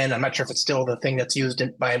WebLogic back then. I'm not sure if it's still the thing that's used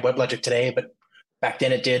by WebLogic today, but back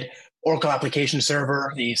then it did. Oracle Application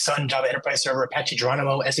Server, the Sun Java Enterprise Server, Apache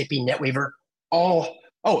Geronimo, SAP NetWeaver, all.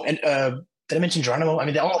 Oh, and did I mention Geronimo? I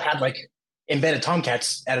mean, they all had like embedded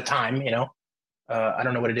Tomcats at a time. I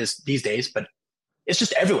don't know what it is these days, but it's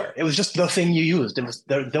just everywhere. It was just the thing you used. It was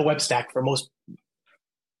the web stack for most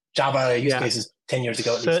Java use cases 10 years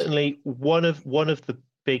ago. Certainly, one of the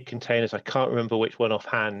big containers, I can't remember which one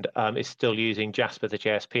offhand, is still using Jasper, the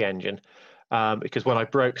JSP engine. Because when I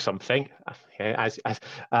broke something, as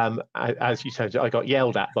you said, I got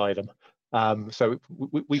yelled at by them. So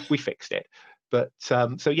we fixed it. But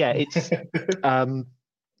it's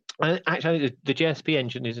and actually the JSP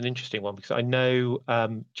engine is an interesting one because I know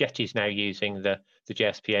Jetty's now using the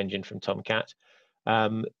JSP engine from Tomcat.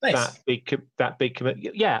 Nice. That big commit,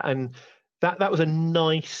 and that was a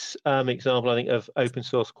nice example, I think, of open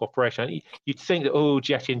source cooperation. You'd think that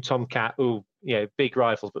Jetty and Tomcat, big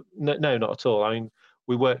rivals, but no, not at all. I mean,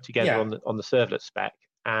 we worked together on the servlet spec,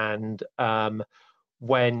 and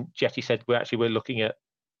when Jetty said we're looking at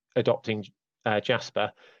adopting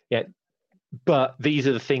Jasper, but these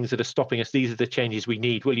are the things that are stopping us. These are the changes we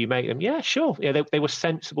need. Will you make them? Yeah, sure. They were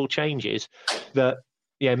sensible changes that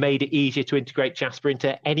made it easier to integrate Jasper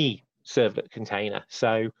into any servlet container.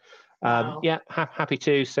 So happy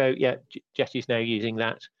to. So Jetty's now using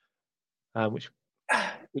that, which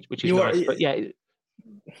is nice. But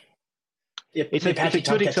it's the Apache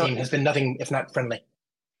Tomcat team has been nothing if not friendly.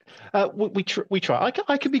 We try.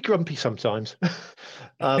 I can be grumpy sometimes.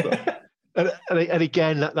 And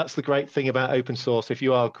again, that's the great thing about open source. If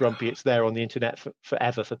you are grumpy, it's there on the internet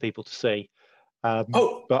forever for people to see.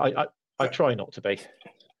 But I try not to be.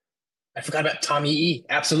 I forgot about Tom EE.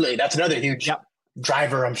 Absolutely, that's another huge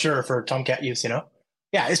driver, I'm sure, for Tomcat use.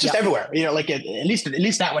 It's just everywhere. Like at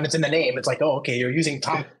least that when it's in the name, it's like, oh, okay, you're using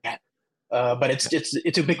Tomcat. But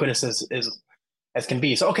it's ubiquitous as can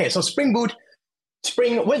be. So okay, so Spring Boot.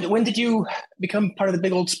 Spring. When did you become part of the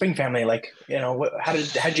big old Spring family? Like, how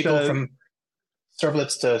did you go from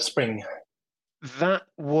servlets to Spring? That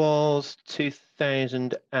was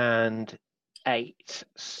 2008.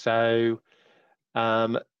 So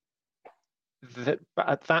at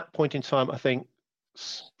that point in time, I think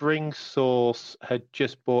SpringSource had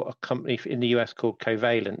just bought a company in the US called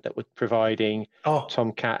Covalent that was providing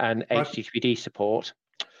Tomcat and HTTPD support.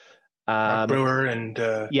 Mark Brewer and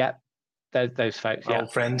those folks, our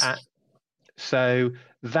old friends. So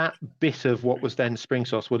that bit of what was then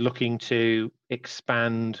SpringSource were looking to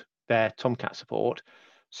expand their Tomcat support.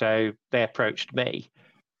 So they approached me,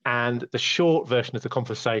 and the short version of the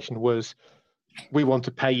conversation was, "We want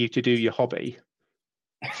to pay you to do your hobby."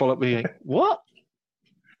 Followed me, like, what?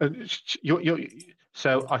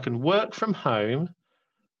 So I can work from home.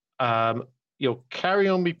 You'll carry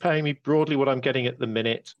on paying me broadly what I'm getting at the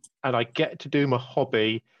minute, and I get to do my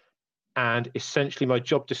hobby. And essentially, my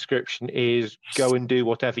job description is go and do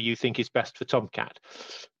whatever you think is best for Tomcat,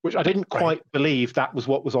 which I didn't quite believe that was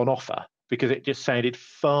what was on offer, because it just sounded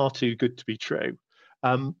far too good to be true.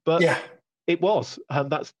 But it was.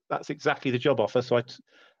 That's exactly the job offer. So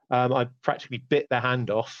I practically bit their hand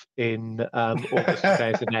off in August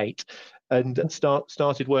 2008 and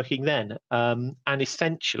started working then. And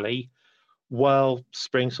essentially, while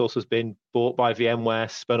SpringSource has been bought by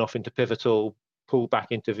VMware, spun off into Pivotal, pulled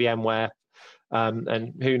back into VMware,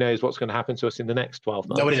 and who knows what's going to happen to us in the next 12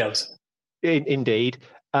 months. Nobody knows. Indeed.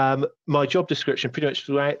 My job description pretty much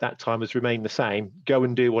throughout that time has remained the same. Go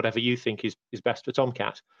and do whatever you think is best for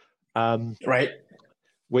Tomcat.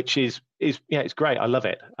 Which is it's great. I love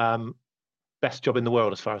it. Best job in the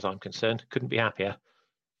world as far as I'm concerned. Couldn't be happier.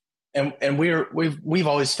 And we've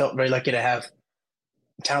always felt very lucky to have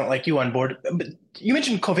talent like you on board. But you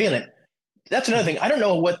mentioned Covalent. That's another thing. I don't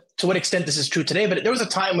know to what extent this is true today, but there was a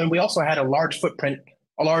time when we also had a large footprint,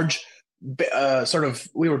 we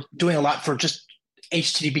were doing a lot for just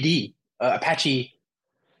HTTPD, Apache.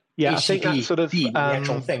 Yeah, HTTP, I think that's sort of the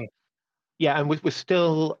actual thing. Yeah, and we're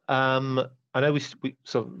still. I know we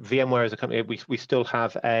so VMware as a company, we still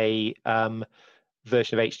have a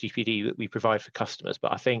version of HTTPD that we provide for customers,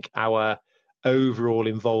 but I think our overall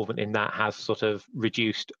involvement in that has sort of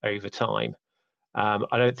reduced over time. I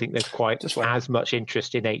don't think there's quite as much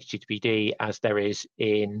interest in HTTPD as there is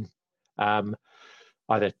in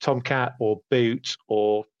either Tomcat or Boot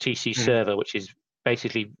or TC Server, which is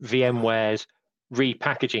basically VMware's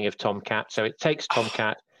repackaging of Tomcat. So it takes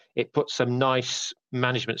Tomcat, it puts some nice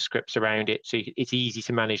management scripts around it, so it's easy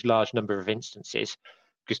to manage large number of instances.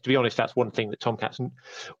 Because to be honest, that's one thing that Tomcat's.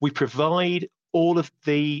 We provide all of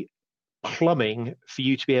the plumbing for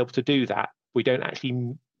you to be able to do that. We don't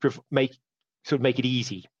actually make it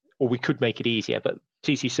easy, or we could make it easier, but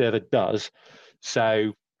TC Server does.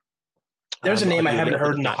 So there's a name I haven't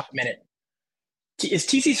heard in a hot minute. Is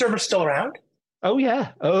TC Server still around? Oh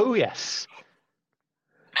yeah. Oh yes.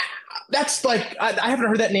 That's like I haven't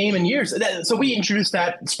heard that name in years. So we introduced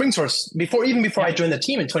that SpringSource before I joined the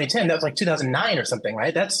team in 2010. That was like 2009 or something,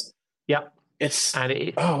 right? It's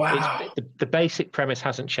the basic premise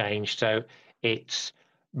hasn't changed. So it's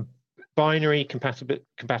binary compatible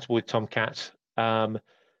with Tomcat.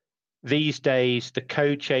 These days, the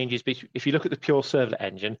code changes. If you look at the pure servlet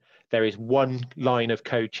engine, there is one line of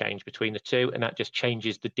code change between the two, and that just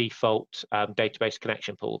changes the default database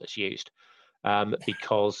connection pool that's used.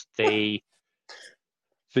 Because the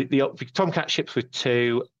Tomcat ships with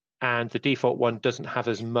 2, and the default one doesn't have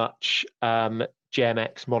as much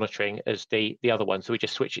JMX monitoring as the other one, so we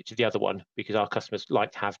just switch it to the other one because our customers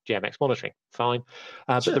like to have JMX monitoring. Fine,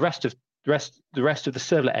 but the rest of the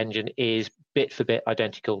servlet engine is bit for bit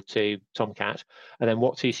identical to Tomcat, and then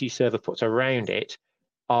what TC Server puts around it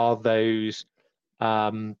are those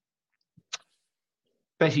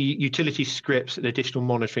basically utility scripts and additional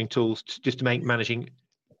monitoring tools just to make managing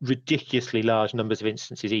ridiculously large numbers of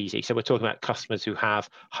instances easy. So we're talking about customers who have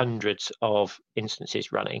hundreds of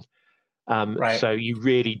instances running. So you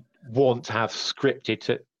really want to have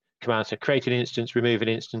scripted commands to create an instance, remove an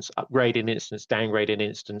instance, upgrade an instance, downgrade an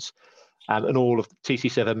instance, and all of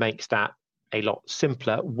TC Server makes that a lot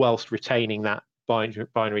simpler whilst retaining that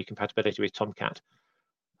binary compatibility with Tomcat.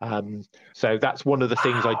 So that's one of the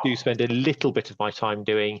things I do spend a little bit of my time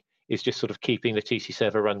doing, is just sort of keeping the TC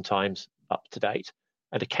Server runtimes up to date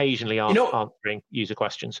and occasionally answering user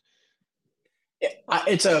questions.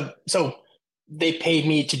 So they paid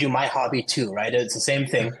me to do my hobby too, right? It's the same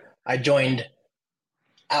thing. I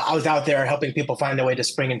was out there helping people find their way to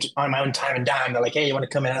Spring and on my own time and dime. They're like, hey, you want to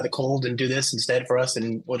come in out of the cold and do this instead for us,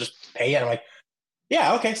 and we'll just pay you? And I'm like,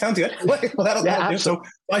 yeah, okay, sounds good. Well, that'll do. So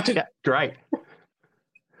I took great.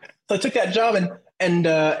 So I took that job, and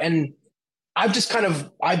I've just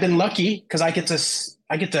I've been lucky because I get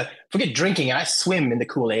to forget drinking, and I swim in the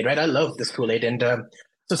Kool-Aid, right? I love this Kool-Aid, and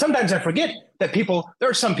so sometimes I forget that there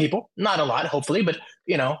are some people, not a lot, hopefully, but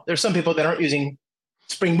there's some people that aren't using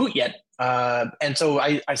Spring Boot yet. And so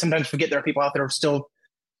I sometimes forget there are people out there still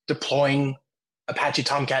deploying Apache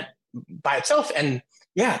Tomcat by itself. And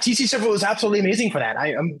yeah, TC Server was absolutely amazing for that.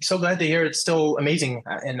 I'm so glad to hear it's still amazing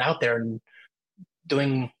and out there and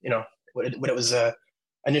doing, what it was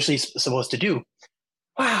initially supposed to do.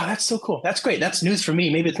 Wow, that's so cool. That's great. That's news for me.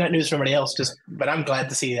 Maybe it's not news for anybody else, but I'm glad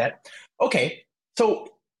to see that. Okay, so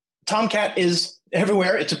Tomcat is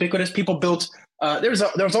everywhere. It's ubiquitous. People built. There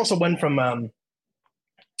was also one from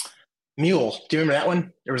Mule. Do you remember that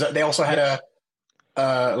one? They also had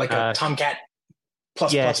a Tomcat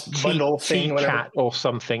plus bundle thing, whatever, Cat or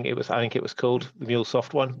something. I think it was called the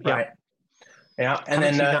MuleSoft one. Yeah. Right. Yeah, and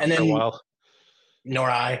then for a while.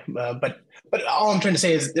 Nor I. But all I'm trying to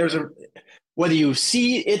say is whether you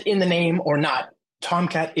see it in the name or not,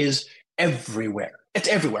 Tomcat is everywhere. It's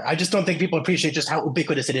everywhere. I just don't think people appreciate just how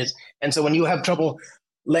ubiquitous it is. And so when you have trouble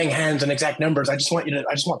laying hands on exact numbers, I just want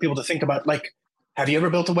people to think about, like, have you ever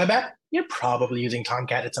built a web app? You're probably using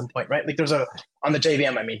Tomcat at some point, right? Like there's on the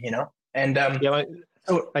JVM, and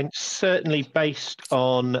and certainly based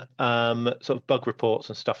on sort of bug reports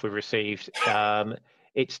and stuff we've received,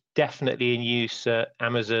 it's definitely in use at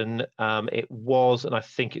Amazon. It was, and I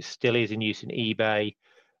think it still is in use in eBay.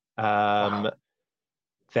 Wow.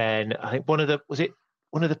 Then I think one of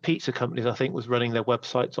the pizza companies I think was running their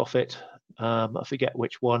websites off it. I forget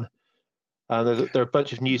which one. There are a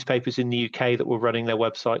bunch of newspapers in the UK that were running their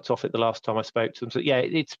websites off it the last time I spoke to them. So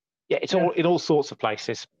it's all in all sorts of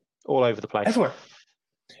places, all over the place. Everywhere.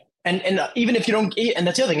 And even if you don't, and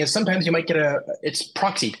that's the other thing is sometimes you might get it's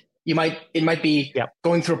proxied. It might be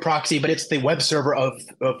going through a proxy, but it's the web server of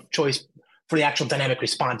choice for the actual dynamic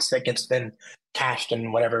response that gets then cached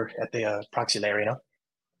and whatever at the proxy layer,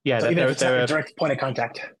 Yeah, so even if it's not a direct point of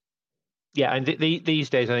contact. Yeah, and these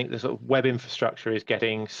days I think the sort of web infrastructure is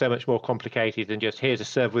getting so much more complicated than just here's a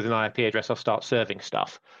server with an IP address, I'll start serving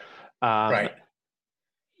stuff. Right.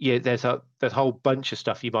 Yeah, there's a whole bunch of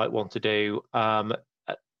stuff you might want to do.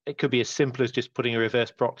 It could be as simple as just putting a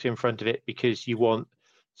reverse proxy in front of it because you want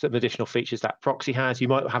some additional features that proxy has. You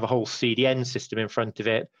might have a whole CDN system in front of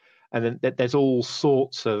it, and then there's all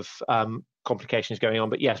sorts of complications going on.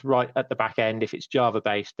 But yes, right at the back end, if it's Java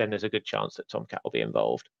based, then there's a good chance that Tomcat will be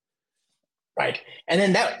involved. Right,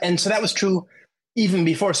 and so that was true even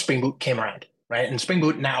before Spring Boot came around, right? And Spring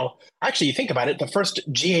Boot now, actually, you think about it, the first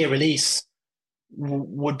GA release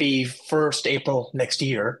would be 1st April next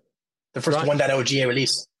year. The first 1.0 GA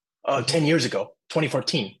release 10 years ago,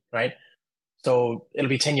 2014, right? So it'll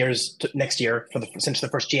be 10 years next year since the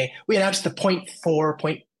first GA. We announced the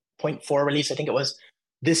 0.4 release, I think it was,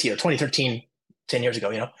 this year, 2013, 10 years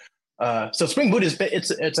ago. So Spring Boot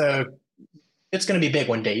it's going to be big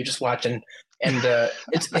one day. You just watch and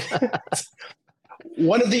it's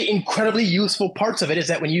one of the incredibly useful parts of it is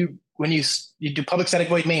that when you do public static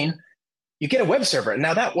void main, you get a web server.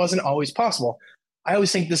 Now that wasn't always possible. I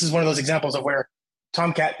always think this is one of those examples of where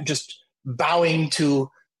Tomcat just bowing to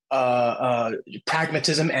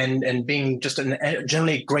pragmatism and being just a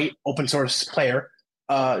generally great open source player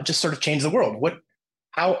just sort of changed the world.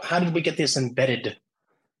 How did we get this embedded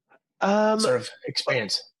sort of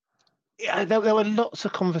experience? Yeah, there were lots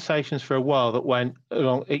of conversations for a while that went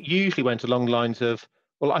along. It usually went along the lines of,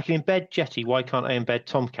 well, I can embed Jetty. Why can't I embed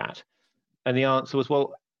Tomcat? And the answer was,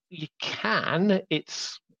 well, you can.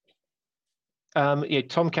 It's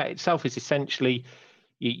Tomcat itself is essentially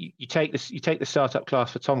you take the startup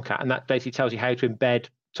class for Tomcat, and that basically tells you how to embed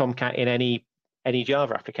Tomcat in any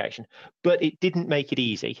Java application. But it didn't make it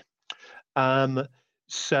easy.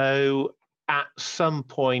 So at some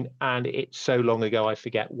point, and it's so long ago, I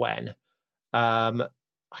forget when. I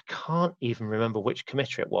can't even remember which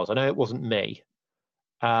committer it was. I know it wasn't me.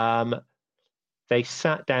 They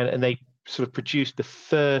sat down and they sort of produced the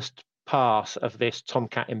first pass of this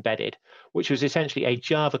Tomcat embedded, which was essentially a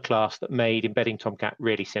Java class that made embedding Tomcat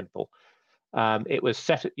really simple. It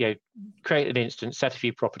was create an instance, set a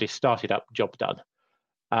few properties, start it up, job done.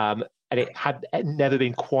 And it had never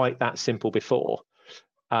been quite that simple before.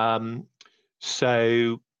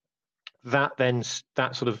 So that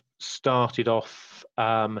sort of started off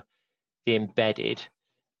the embedded,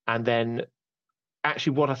 and then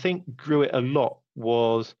actually what I think grew it a lot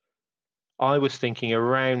was I was thinking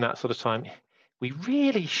around that sort of time we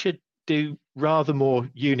really should do rather more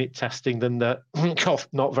unit testing than the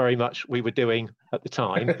not very much we were doing at the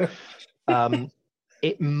time.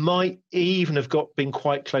 It might even have been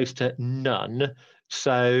quite close to none.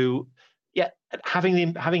 So yeah, having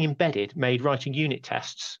embedded made writing unit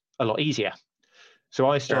tests a lot easier. So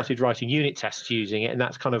I started writing unit tests using it, and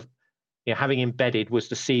that's kind of having embedded was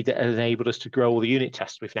the seed that enabled us to grow all the unit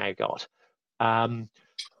tests we've now got.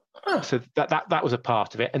 So that was a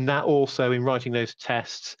part of it, and that also, in writing those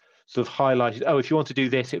tests, sort of highlighted, if you want to do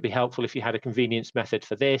this, it'd be helpful if you had a convenience method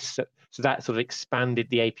for this. So that sort of expanded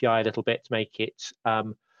the API a little bit to make it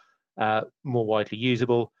more widely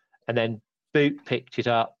usable. And then Boot picked it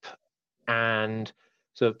up and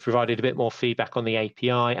sort of provided a bit more feedback on the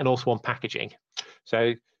API and also on packaging.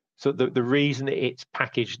 So the reason it's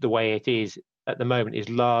packaged the way it is at the moment is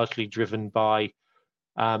largely driven by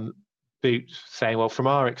Boot saying, well, from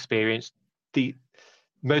our experience,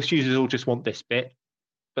 most users will just want this bit,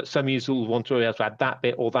 but some users will want to be able to add that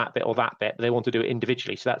bit or that bit or that bit, but they want to do it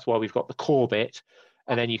individually. So that's why we've got the core bit,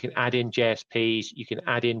 and then you can add in JSPs, you can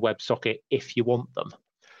add in WebSocket if you want them.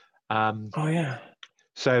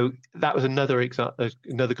 So that was another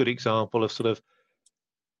good example of sort of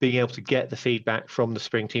being able to get the feedback from the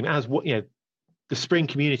Spring team. As what the Spring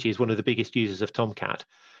community is one of the biggest users of Tomcat.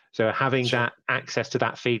 So having that access to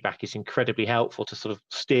that feedback is incredibly helpful to sort of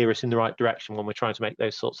steer us in the right direction when we're trying to make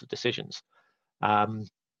those sorts of decisions.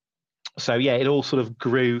 So it all sort of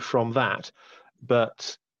grew from that.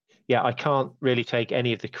 But I can't really take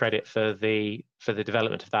any of the credit for the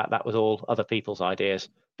development of that. That was all other people's ideas.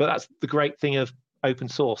 But that's the great thing of open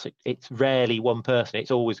source. It's rarely one person.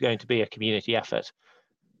 It's always going to be a community effort.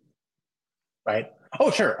 Right.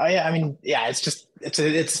 Oh, sure.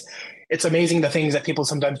 It's amazing the things that people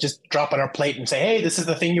sometimes just drop on our plate and say, hey, this is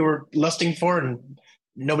the thing you were lusting for, and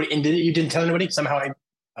you didn't tell anybody. Somehow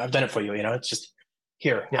I've done it for you. It's just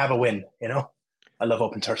here, have a win. I love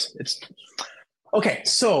open source. It's okay.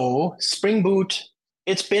 So Spring Boot,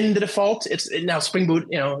 it's been the default. Now Spring Boot,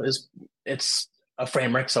 it's a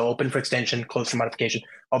framework, so open for extension, closed for modification.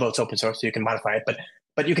 Although it's open source, so you can modify it.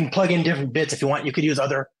 But you can plug in different bits if you want. You could use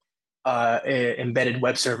other embedded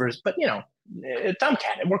web servers, but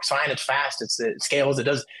Tomcat, it works fine. It's fast. It scales. It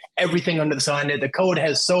does everything under the sun. The code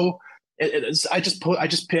has I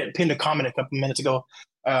just pinned a comment a couple minutes ago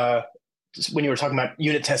when you were talking about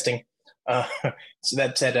unit testing. So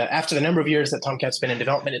that said, after the number of years that Tomcat's been in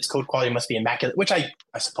development, its code quality must be immaculate, which I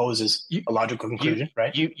suppose is a logical conclusion,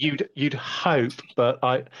 right? You'd hope, but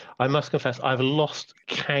I must confess I've lost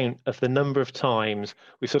count of the number of times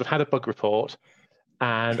we sort of had a bug report.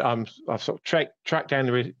 And I've sort of tracked down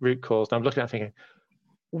the root cause, and I'm looking at it thinking,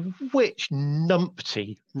 which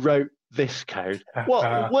numpty wrote this code?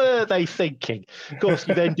 What were they thinking? Of course,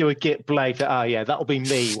 you then do a git blame. That'll be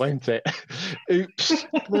me, won't it? Oops.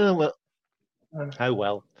 Oh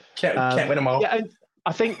well. Can't win them all. Yeah, and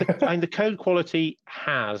I think the code quality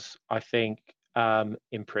has,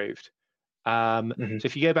 improved. So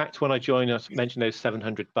if you go back to when I joined, I mentioned those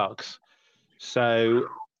 700 bugs. So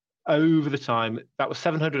over the time, that was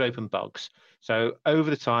 700 open bugs. So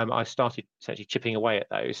over the time, I started essentially chipping away at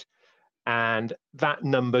those, and that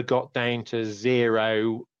number got down to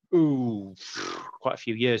 0. Quite a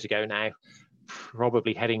few years ago now,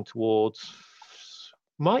 probably heading towards,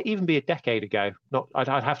 might even be a decade ago. I'd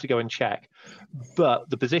have to go and check.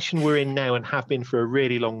 But the position we're in now and have been for a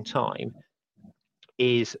really long time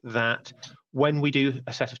is that when we do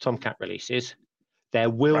a set of Tomcat releases,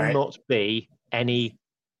 there will not be any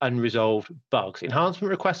unresolved bugs. Enhancement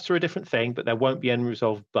requests are a different thing, but there won't be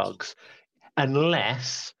unresolved bugs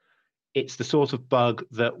unless it's the sort of bug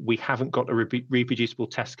that we haven't got a reproducible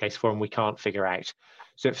test case for and we can't figure out.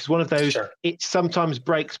 So if it's one of those, it sometimes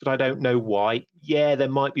breaks, but I don't know why. Yeah, there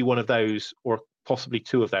might be one of those or possibly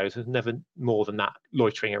two of those. There's never more than that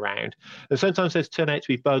loitering around. And sometimes those turn out to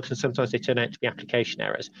be bugs and sometimes they turn out to be application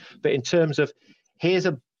errors. But in terms of here's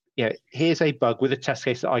a bug with a test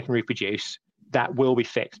case that I can reproduce, that will be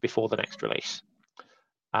fixed before the next release.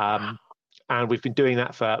 And we've been doing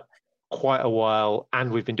that for quite a while,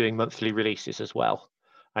 and we've been doing monthly releases as well.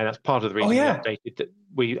 And that's part of the reason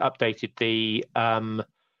we updated the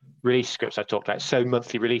release scripts I talked about, so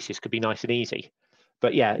monthly releases could be nice and easy.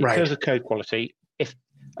 But in terms of code quality,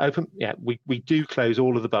 we do close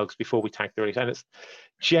all of the bugs before we tag the release. And it's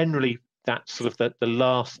generally that's sort of the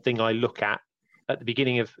last thing I look at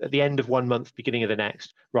the end of 1 month, beginning of the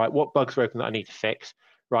next. Right, what bugs are open that I need to fix?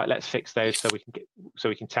 Right, let's fix those so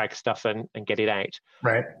we can tag stuff and get it out.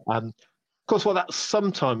 Right. Of course, what that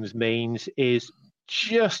sometimes means is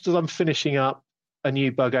just as I'm finishing up, a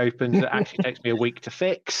new bug opens that actually takes me a week to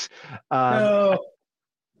fix. And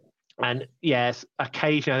yes,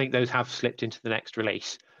 occasionally I think those have slipped into the next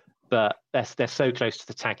release, but they're so close to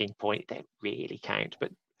the tagging point, they don't really count.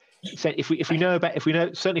 But if we know about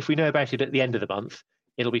it at the end of the month,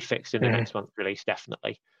 it'll be fixed in the next month's release,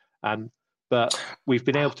 definitely. But we've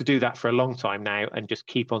been able to do that for a long time now and just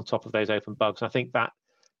keep on top of those open bugs. And I think that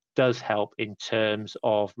does help in terms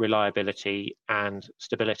of reliability and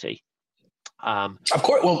stability. Of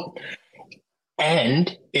course. Well,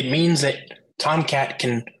 And it means that Tomcat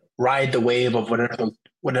can ride the wave of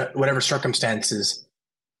whatever circumstances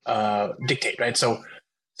dictate, right? So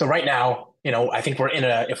right now, I think we're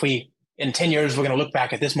if we in 10 years we're going to look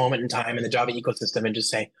back at this moment in time in the Java ecosystem and just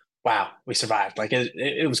say, wow, we survived. Like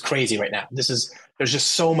it was crazy right now. There's just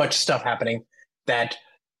so much stuff happening that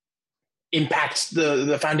impacts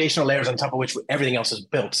the foundational layers on top of which everything else is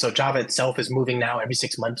built. So Java itself is moving now. Every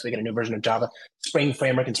 6 months we get a new version of Java. Spring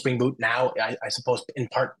Framework and Spring Boot now, I suppose in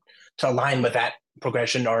part to align with that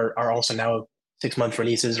progression are also now 6 month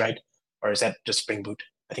releases, right? Or is that just Spring Boot?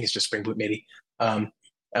 I think it's just Spring Boot maybe. And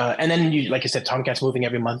then like you said, Tomcat's moving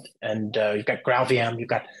every month, and you've got GraalVM, you've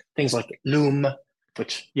got things like Loom,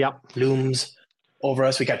 which looms over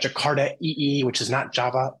us. We got Jakarta EE, which is not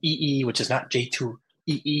Java EE, which is not J2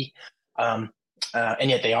 EE. And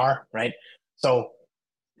yet they are, right? So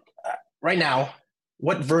right now,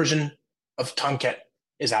 what version of Tomcat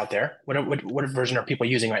is out there? What version are people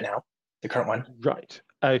using right now? The current one? Right.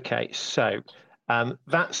 Okay. So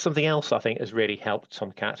that's something else I think has really helped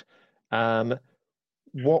Tomcat.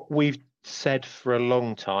 What we've said for a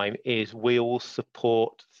long time is we will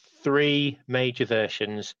support 3 major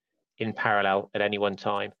versions in parallel at any one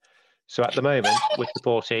time. So at the moment, we're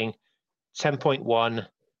supporting 10.1,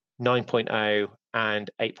 9.0,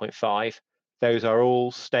 and 8.5. Those are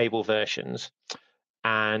all stable versions.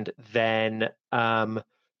 And then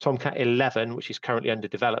Tomcat 11, which is currently under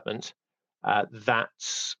development,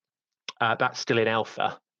 that's still in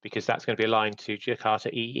alpha because that's going to be aligned to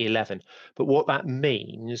Jakarta EE11. But what that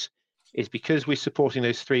means is because we're supporting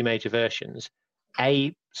those 3 major versions,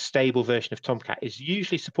 a stable version of Tomcat is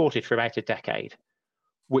usually supported for about a decade,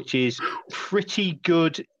 which is pretty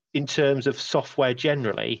good in terms of software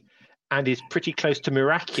generally, and is pretty close to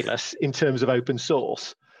miraculous in terms of open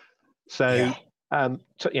source. So,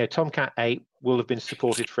 Tomcat 8 will have been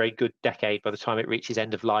supported for a good decade by the time it reaches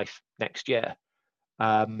end of life next year.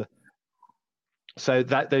 So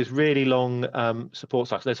those really long support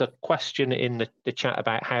cycles. There's a question in the chat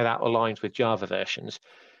about how that aligns with Java versions,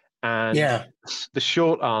 and the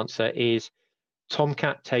short answer is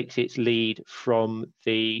Tomcat takes its lead from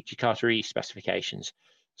the Jakarta EE specifications.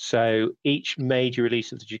 So each major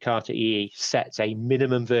release of the Jakarta EE sets a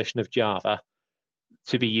minimum version of Java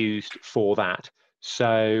to be used for that.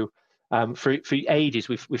 So for ages,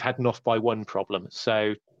 we've had an off by 1 problem.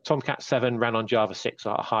 So Tomcat 7 ran on Java 6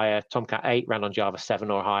 or higher, Tomcat 8 ran on Java 7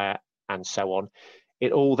 or higher, and so on.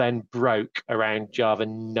 It all then broke around Java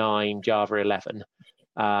 9, Java 11.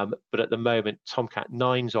 But at the moment, Tomcat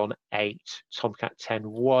 9's on 8, Tomcat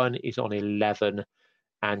 10.1 is on 11,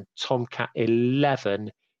 and Tomcat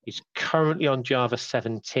 11 is currently on Java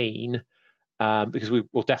 17, because we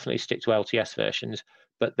will definitely stick to LTS versions,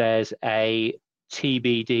 but there's a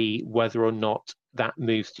TBD whether or not that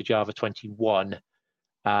moves to Java 21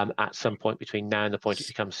 at some point between now and the point it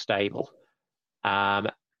becomes stable. And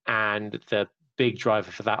the big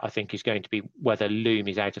driver for that, I think, is going to be whether Loom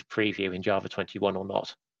is out of preview in Java 21 or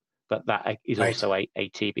not. But that is also a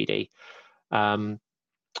TBD.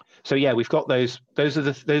 So yeah, we've got those. Those are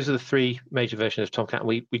the 3 major versions of Tomcat. And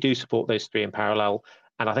we do support those 3 in parallel.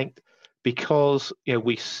 And I think because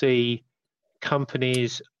we see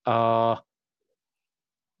companies are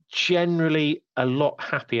generally a lot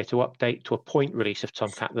happier to update to a point release of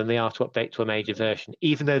Tomcat than they are to update to a major version,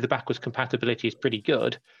 even though the backwards compatibility is pretty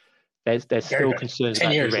good. There's still concerns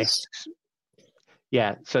about the risks.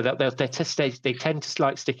 Yeah, so that they tend to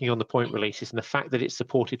like sticking on the point releases, and the fact that it's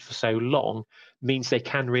supported for so long means they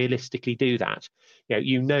can realistically do that.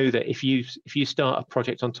 You know that if you start a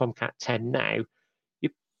project on Tomcat 10 now,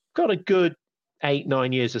 you've got a good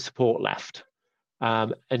 8-9 years of support left,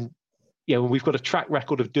 and we've got a track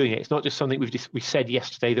record of doing it. It's not just something we said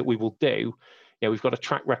yesterday that we will do. We've got a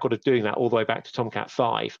track record of doing that all the way back to Tomcat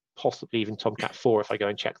 5, possibly even Tomcat 4 if I go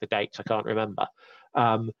and check the dates. I can't remember.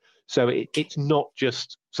 So it's not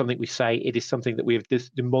just something we say, it is something that we have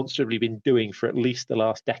demonstrably been doing for at least the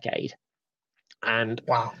last decade. And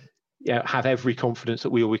have every confidence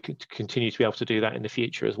that we will continue to be able to do that in the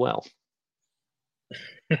future as well.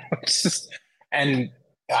 And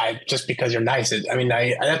just because you're nice,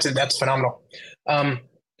 that's phenomenal.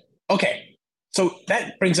 Okay, so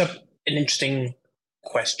that brings up an interesting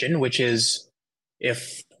question, which is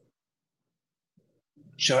if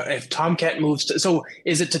Tomcat moves to, so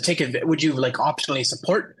is it to take it, would you like optionally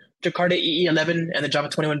support Jakarta EE11 and the Java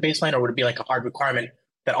 21 baseline, or would it be like a hard requirement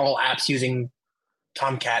that all apps using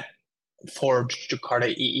Tomcat for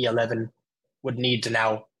Jakarta EE11 would need to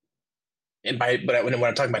now, when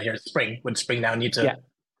I'm talking about here is Spring, would Spring now need to,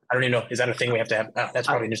 I don't even know, is that a thing we have to have? That's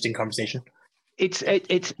probably an interesting conversation. It's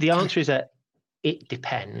the answer is that it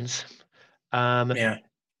depends.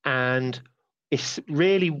 And it's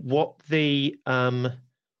really what the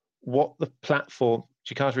platform,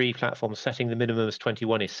 Jakarta EE platform setting the minimum as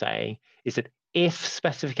 21 is saying is that if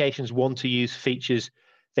specifications want to use features,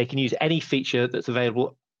 they can use any feature that's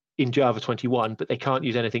available in Java 21, but they can't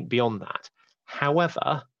use anything beyond that.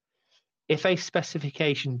 However, if a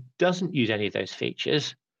specification doesn't use any of those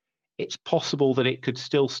features, it's possible that it could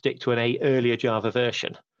still stick to an earlier Java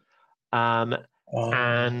version.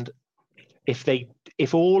 And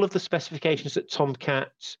if all of the specifications that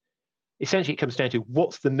Tomcat, essentially it comes down to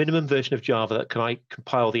what's the minimum version of Java that can I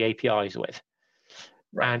compile the APIs with.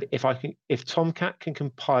 Right. And if Tomcat can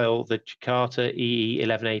compile the Jakarta EE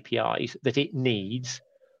 11 APIs that it needs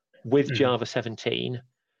with Java 17,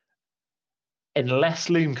 unless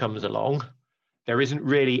Loom comes along, there isn't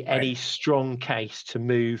really any strong case to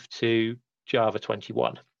move to Java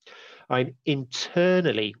 21.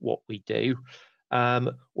 Internally, what we do,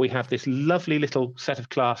 we have this lovely little set of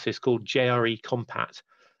classes called JRE Compat.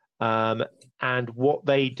 And what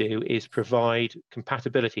they do is provide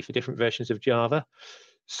compatibility for different versions of Java.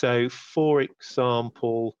 So, for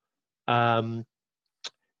example,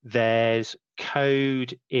 there's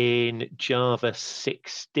code in Java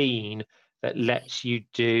 16 that lets you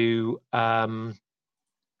do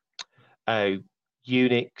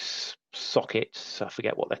Unix sockets. I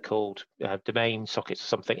forget what they're called, domain sockets or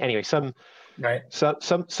something. Anyway, some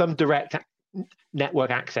direct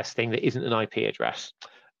network access thing that isn't an IP address.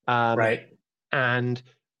 And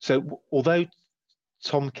so, although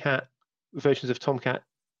versions of Tomcat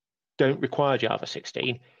don't require Java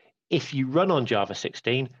 16, if you run on Java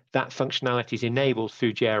 16, that functionality is enabled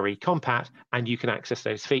through JRE Compat, and you can access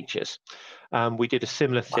those features. We did a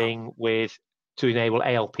similar thing to enable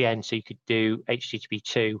ALPN, so you could do HTTP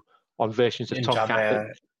 2 on versions of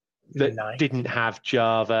Tomcat that didn't have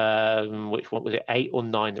Java. Which one was it? 8 or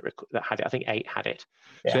 9 that had it? I think 8 had it.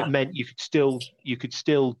 Yeah. So it meant you could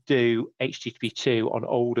still do HTTP 2 on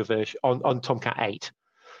older version on Tomcat 8,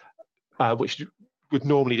 which would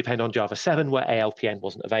normally depend on Java 7, where ALPN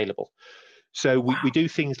wasn't available. So we do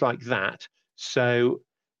things like that. So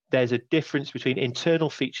there's a difference between internal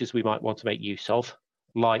features we might want to make use of,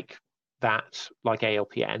 like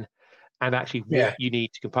ALPN, and actually what you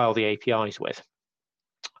need to compile the APIs with.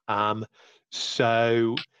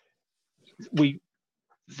 So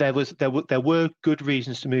there were good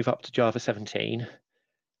reasons to move up to Java 17.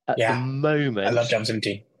 At the moment, I love Java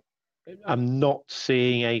 17. I'm not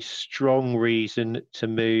seeing a strong reason to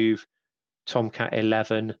move Tomcat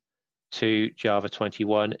 11 to Java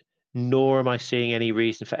 21, nor am I seeing any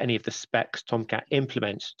reason for any of the specs Tomcat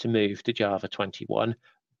implements to move to Java 21.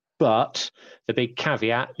 But the big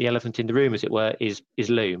caveat, the elephant in the room, as it were, is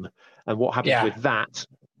Loom, and what happens with that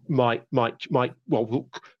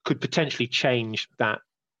could potentially change that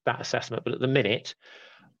assessment. But at the minute,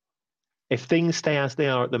 if things stay as they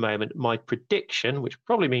are at the moment, my prediction, which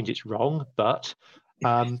probably means it's wrong, but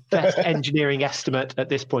best engineering estimate at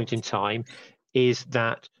this point in time is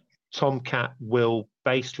that Tomcat will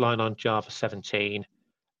baseline on Java 17,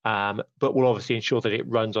 but will obviously ensure that it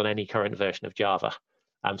runs on any current version of Java.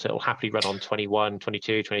 So it will happily run on 21,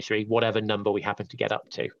 22, 23, whatever number we happen to get up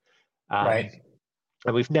to.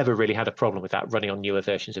 And we've never really had a problem with that running on newer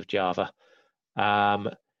versions of Java.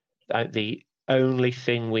 The only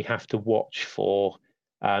thing we have to watch for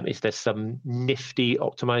is there's some nifty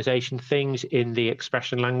optimization things in the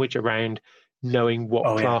expression language around knowing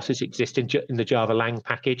what classes exist in the Java lang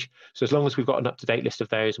package. So as long as we've got an up-to-date list of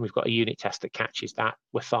those and we've got a unit test that catches that,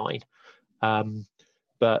 we're fine.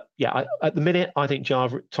 But yeah, at the minute, I think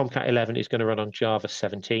Tomcat 11 is going to run on Java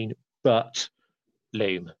 17, but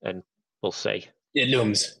Loom, and we'll see. It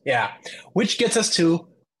looms, which gets us to,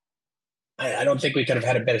 I don't think we could have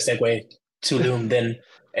had a better segue to Loom than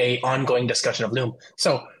a ongoing discussion of Loom.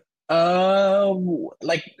 So,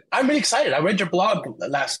 I'm really excited. I read your blog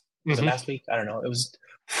last week? I don't know. It was,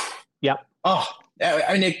 Oh,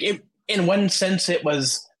 I mean, in one sense, it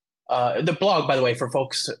was the blog. By the way, for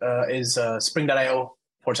folks, is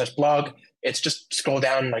spring.io/blog. It's just scroll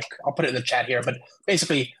down. I'll put it in the chat here. But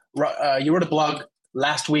basically, you wrote a blog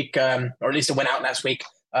last week, or at least it went out last week,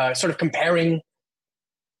 sort of comparing.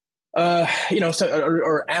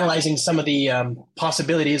 Or analyzing some of the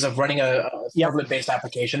possibilities of running a servlet-based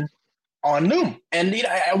application on Loom. And it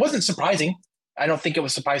wasn't surprising. I don't think it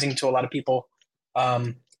was surprising to a lot of people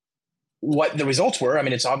what the results were. I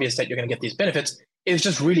mean, it's obvious that you're going to get these benefits. It's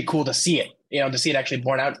just really cool to see it, to see it actually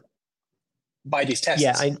borne out by these tests.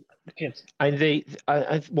 Yeah,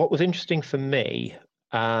 what was interesting for me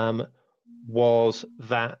was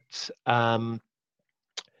that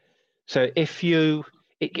so if you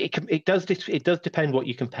it does depend what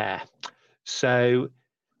you compare. So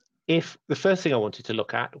if the first thing I wanted to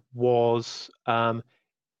look at was,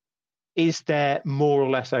 is there more or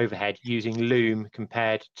less overhead using Loom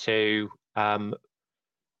compared to,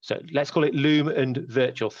 so let's call it Loom and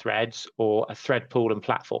virtual threads, or a thread pool and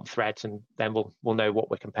platform threads, and then we'll know what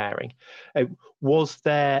we're comparing. Was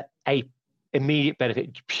there a immediate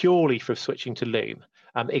benefit purely from switching to Loom?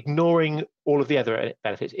 Ignoring all of the other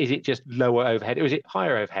benefits, is it just lower overhead or is it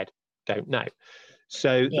higher overhead? Don't know.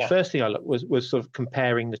 So the first thing I looked was sort of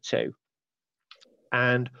comparing the two.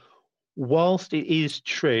 And whilst it is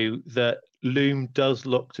true that Loom does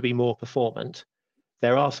look to be more performant,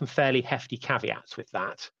 there are some fairly hefty caveats with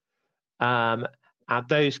that. And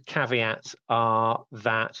those caveats are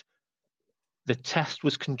that the test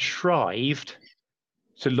was contrived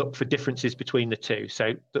to look for differences between the two.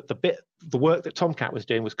 So the work that Tomcat was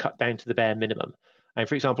doing was cut down to the bare minimum. And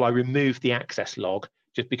for example, I removed the access log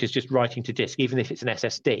because just writing to disk, even if it's an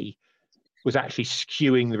SSD, was actually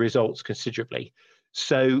skewing the results considerably.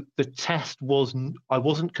 So the test I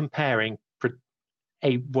wasn't comparing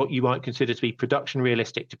what you might consider to be production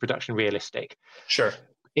realistic to production realistic. Sure.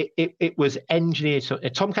 It was engineered. So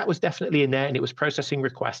Tomcat was definitely in there and it was processing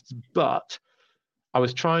requests, but I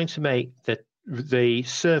was trying to make the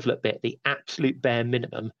servlet bit the absolute bare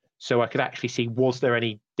minimum so I could actually see, was there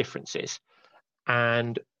any differences?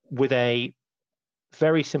 And with a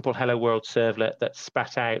very simple Hello World servlet that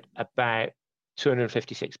spat out about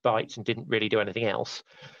 256 bytes and didn't really do anything else,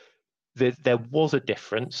 there was a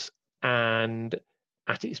difference. And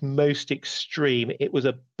at its most extreme, it was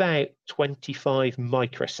about 25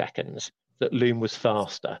 microseconds that Loom was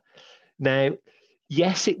faster. Now,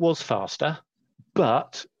 yes, it was faster,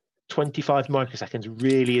 but 25 microseconds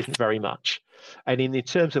really isn't very much. And in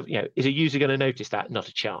terms of, is a user going to notice that? Not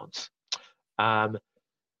a chance. To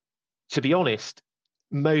be honest,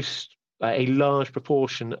 a large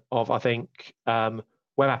proportion of, I think, web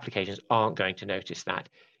applications aren't going to notice that.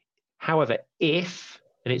 However,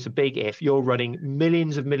 and it's a big if, you're running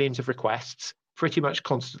millions of requests pretty much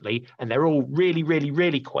constantly, and they're all really, really,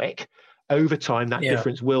 really quick, over time, that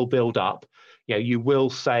difference will build up. You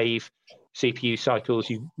will save CPU cycles,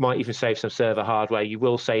 you might even save some server hardware, you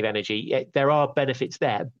will save energy. There are benefits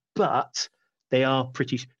there, but they are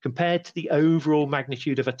pretty, compared to the overall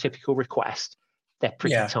magnitude of a typical request, they're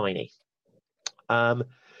pretty tiny.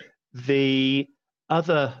 The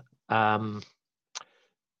other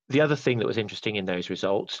thing that was interesting in those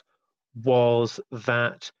results was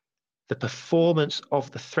that the performance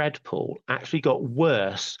of the thread pool actually got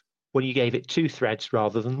worse when you gave it 2 threads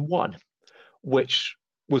rather than 1, which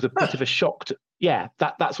was a bit of a shock.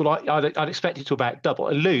 That's what I'd expect it to about double.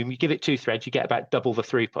 A Loom, you give it 2 threads, you get about double the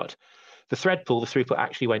throughput. The thread pool, the throughput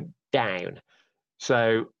actually went down.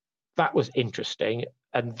 So that was interesting.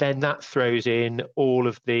 And then that throws in all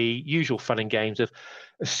of the usual fun and games of,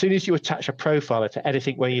 as soon as you attach a profiler to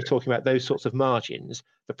anything when you're talking about those sorts of margins,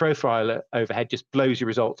 the profiler overhead just blows your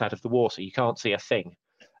results out of the water. You can't see a thing.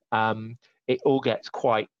 It all gets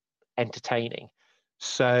quite entertaining.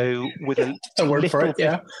 So with a word for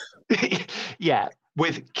it,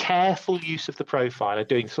 with careful use of the profiler,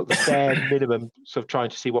 doing sort of the bare minimum, sort of trying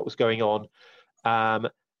to see what was going on,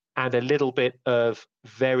 and a little bit of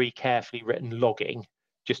very carefully written logging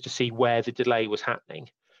just to see where the delay was happening.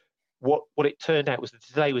 What it turned out was the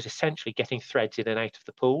delay was essentially getting threads in and out of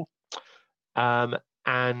the pool,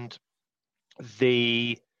 and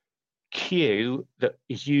the queue that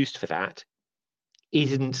is used for that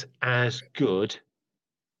isn't as good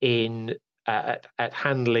at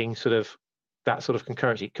handling sort of that sort of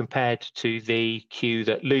concurrency compared to the queue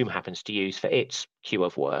that Loom happens to use for its queue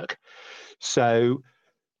of work. So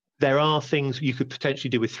there are things you could potentially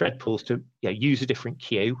do with thread pools to use a different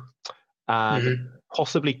queue.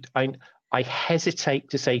 Possibly, I hesitate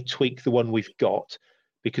to say tweak the one we've got,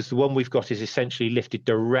 because the one we've got is essentially lifted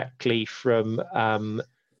directly from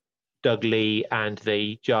Doug Lee and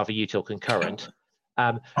the Java util concurrent.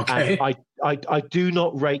 Okay. And I do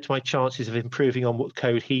not rate my chances of improving on what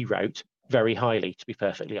code he wrote very highly, to be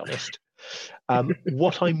perfectly honest.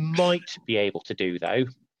 What I might be able to do, though,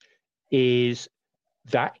 is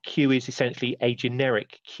that queue is essentially a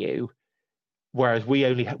generic queue, whereas we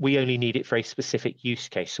only need it for a specific use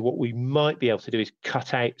case. So what we might be able to do is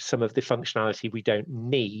cut out some of the functionality we don't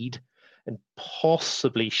need and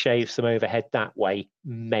possibly shave some overhead that way,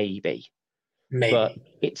 maybe. But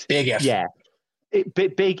it's big if. Yeah.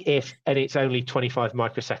 Big if, and it's only 25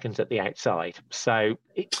 microseconds at the outside. So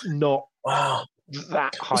it's not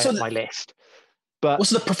that high on my list. But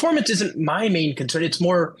so the performance isn't my main concern. It's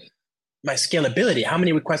more my scalability. How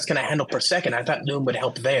many requests can I handle per second? I thought Loom would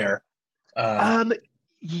help there.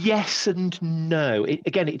 Yes and no. It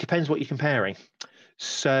depends what you're comparing.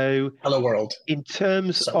 So Hello World. in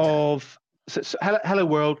terms of Hello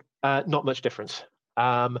World, not much difference.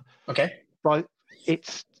 Okay. But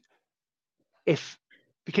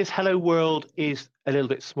because Hello World is a little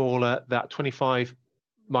bit smaller, that 25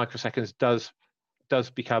 microseconds does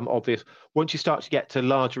become obvious. Once you start to get to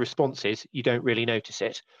larger responses, you don't really notice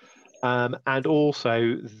it. And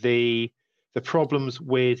also the problems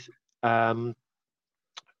with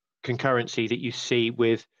concurrency that you see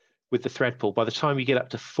with the thread pool. By the time you get up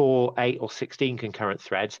to 4, 8, or 16 concurrent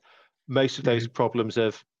threads, most of those problems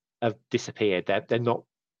have disappeared.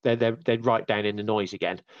 They're right down in the noise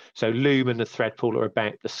again. So Loom and the thread pool are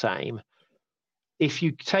about the same. If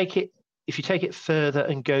you take it further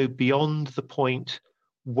and go beyond the point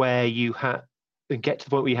where you get to the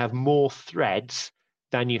point where you have more threads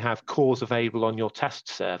than you have cores available on your test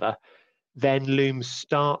server, then Loom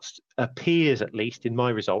appears, at least in my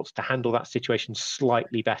results, to handle that situation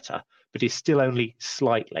slightly better, but is still only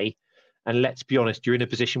slightly. And let's be honest, you're in a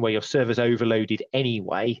position where your server's overloaded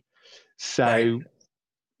anyway. So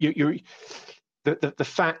the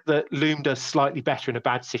fact that Loom does slightly better in a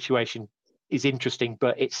bad situation is interesting,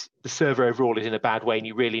 but the server overall is in a bad way, and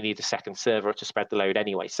you really need a second server to spread the load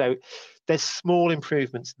anyway. So there's small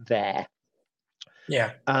improvements there.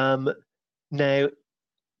 Yeah. Now,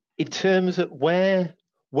 in terms of where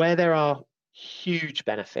there are huge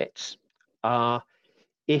benefits are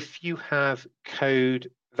if you have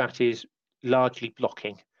code that is largely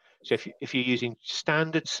blocking. So if you're using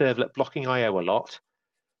standard servlet blocking I/O a lot,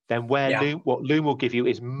 then what Loom will give you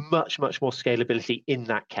is much more scalability in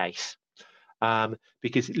that case.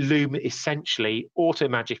 Because Loom essentially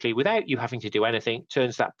auto-magically, without you having to do anything,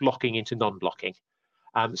 turns that blocking into non-blocking.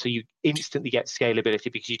 So you instantly get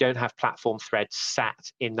scalability because you don't have platform threads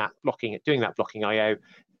sat in that doing that blocking I/O.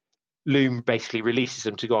 Loom basically releases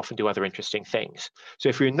them to go off and do other interesting things. So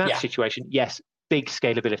if you're in that situation, yes, big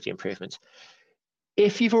scalability improvements.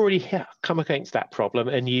 If you've already come against that problem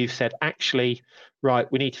and you've said, actually,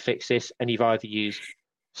 right, we need to fix this, and you've either used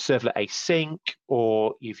servlet async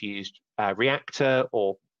or you've used Reactor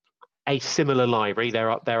or a similar library, there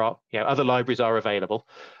are other libraries are available.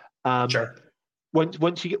 Sure.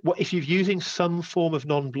 If you're using some form of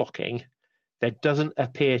non-blocking, there doesn't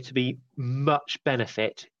appear to be much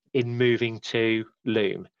benefit in moving to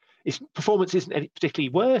Loom. Its performance isn't particularly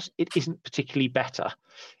worse. It isn't particularly better.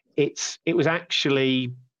 It was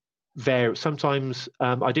actually there. Sometimes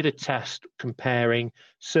I did a test comparing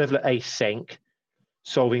servlet async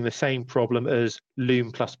solving the same problem as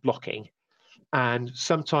Loom plus blocking, and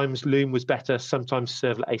sometimes Loom was better, sometimes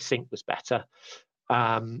servlet async was better.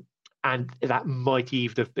 And that might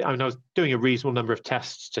even have been, I was doing a reasonable number of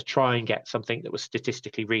tests to try and get something that was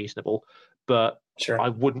statistically reasonable, but I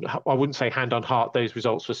wouldn't say hand on heart those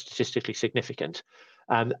results were statistically significant.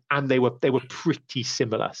 And they were pretty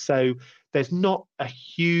similar. So there's not a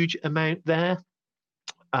huge amount there.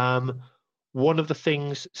 One of the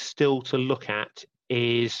things still to look at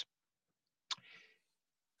is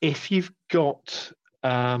if you've got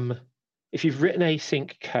if you've written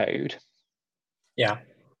async code,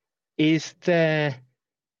 is there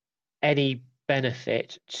any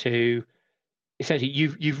benefit to essentially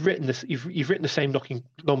you've written the same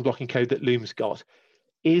non-blocking code that Loom's got?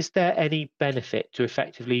 Is there any benefit to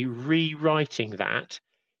effectively rewriting that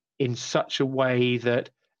in such a way that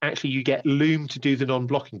actually you get Loom to do the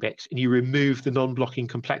non-blocking bits and you remove the non-blocking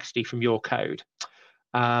complexity from your code?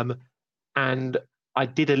 And I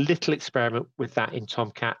did a little experiment with that in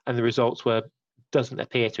Tomcat, and the results doesn't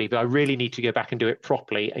appear to be, but I really need to go back and do it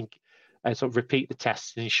properly and sort of repeat the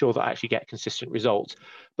tests and ensure that I actually get consistent results.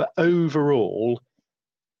 But overall,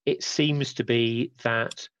 it seems to be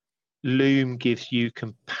that Loom gives you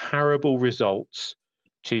comparable results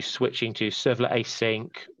to switching to servlet async,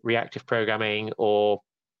 reactive programming, or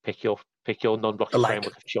pick your non-blocking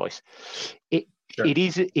framework of choice. It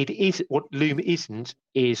is what Loom isn't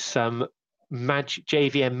is some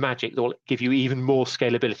JVM magic that will give you even more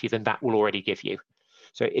scalability than that will already give you.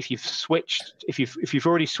 So if you've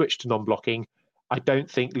already switched to non-blocking, I don't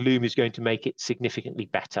think Loom is going to make it significantly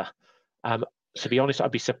better. To be honest,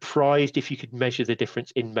 I'd be surprised if you could measure the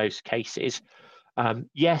difference in most cases.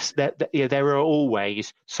 Yes, there are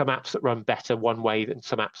always some apps that run better one way and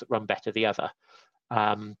some apps that run better the other.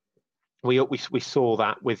 We saw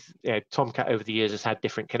that with Tomcat over the years has had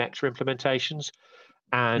different connector implementations,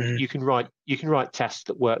 and you can write tests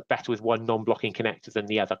that work better with one non-blocking connector than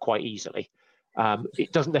the other quite easily.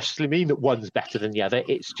 It doesn't necessarily mean that one's better than the other.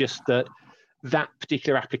 It's just that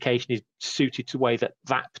particular application is suited to the way that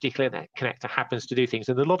particular connector happens to do things,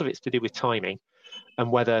 and a lot of it's to do with timing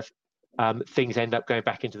and whether things end up going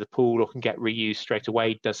back into the pool or can get reused straight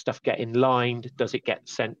away. Does stuff get inlined? Does it get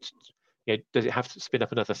sent? Does it have to spin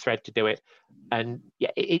up another thread to do it? And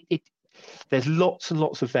yeah, there's lots and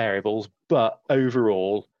lots of variables, but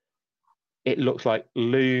overall, it looks like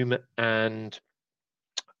Loom and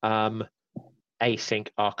async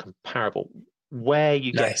are comparable. Where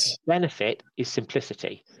you get benefit is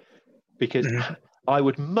simplicity, because I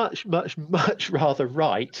would much rather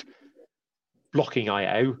write blocking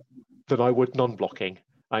IO than I would non-blocking.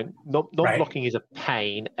 Non-blocking is a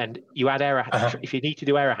pain, and you add error. If you need to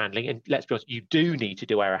do error handling, and let's be honest, you do need to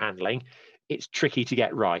do error handling, it's tricky to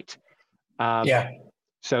get right.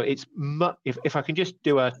 So it's if I can just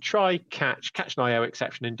do a try catch an IO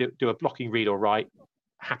exception and do a blocking read or write,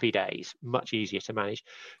 happy days, much easier to manage.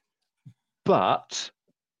 But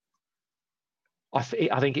I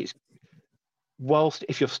think it's whilst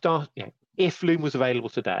if Loom was available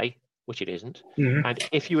today, which it isn't, and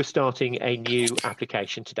if you were starting a new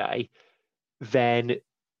application today, then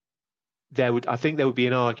there would be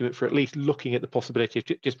an argument for at least looking at the possibility of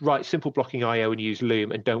just write simple blocking IO and use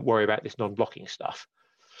Loom and don't worry about this non-blocking stuff.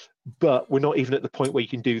 But we're not even at the point where you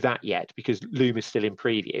can do that yet, because Loom is still in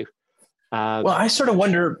preview. Well, I sort of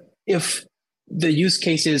wonder if the use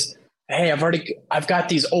case is, hey, I've got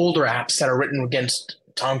these older apps that are written against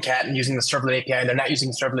Tomcat and using the servlet API, and they're not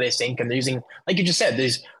using servlet async, and they're using, like you just said,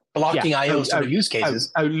 these blocking IO sort of use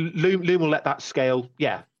cases. Loom will let that scale.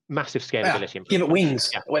 Yeah, massive scalability. Yeah, give it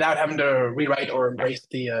wings without having to rewrite or embrace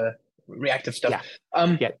the reactive stuff.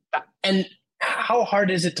 And how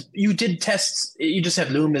hard is it? You did tests. You just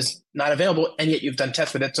said Loom is not available, and yet you've done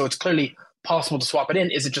tests with it, so it's clearly possible to swap it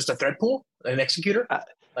in. Is it just a thread pool, an executor?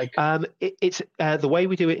 It's the way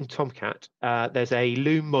we do it in Tomcat. There's a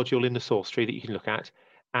Loom module in the source tree that you can look at,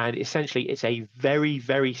 and essentially it's a very,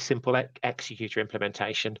 very simple executor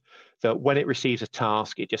implementation that when it receives a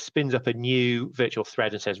task, it just spins up a new virtual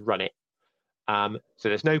thread and says run it. So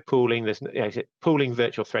there's no pooling. Pooling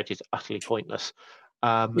virtual threads is utterly pointless.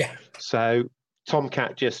 So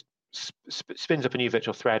Tomcat just spins up a new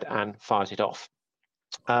virtual thread and fires it off.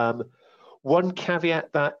 One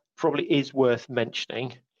caveat that probably is worth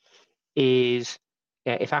mentioning is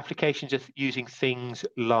if applications are using things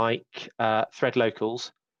like thread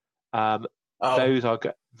locals, those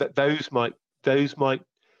might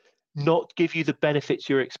not give you the benefits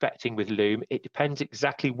you're expecting with Loom. It depends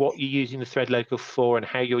exactly what you're using the thread local for and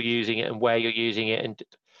how you're using it and where you're using it, and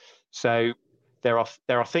so there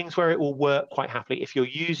are things where it will work quite happily. If you're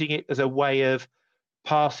using it as a way of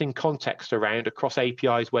passing context around across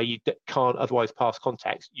APIs where you can't otherwise pass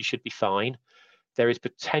context, you should be fine. There is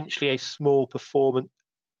potentially a small performance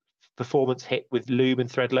hit with Loom and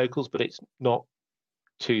thread locals, but it's not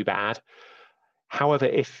too bad. However,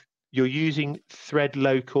 if you're using thread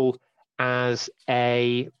local as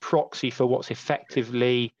a proxy for what's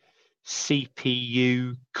effectively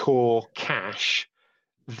CPU core cache,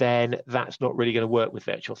 then that's not really going to work with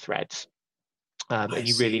virtual threads. And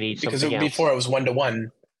you really need something else. Before it was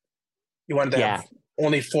 1-to-1. You wanted to have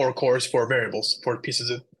only 4 cores, 4 variables, 4 pieces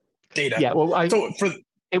of data. Yeah, well,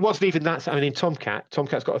 it wasn't even that. I mean, in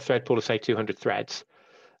Tomcat's got a thread pool of say 200 threads.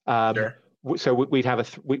 So we'd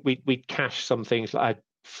have we'd cache some things like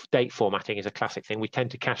date formatting is a classic thing. We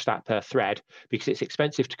tend to cache that per thread because it's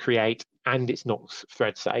expensive to create and it's not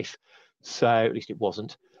thread safe. So at least it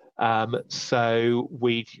wasn't. So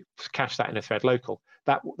we'd cache that in a thread local.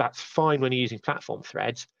 That's fine when you're using platform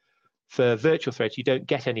threads. For virtual threads, you don't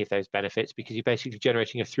get any of those benefits because you're basically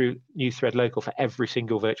generating a new thread local for every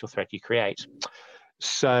single virtual thread you create.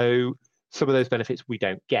 So some of those benefits we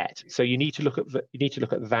don't get. So you need to look at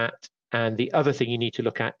that. And the other thing you need to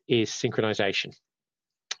look at is synchronization.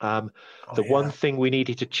 One thing we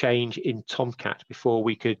needed to change in Tomcat before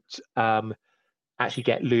we could actually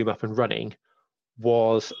get Loom up and running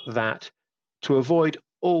was that to avoid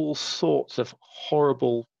all sorts of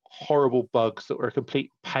horrible bugs that were a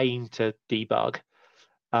complete pain to debug,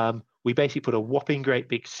 we basically put a whopping great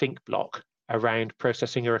big sync block around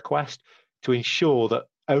processing a request to ensure that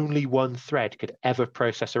only one thread could ever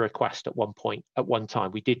process a request at one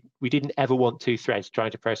time. We didn't ever want 2 threads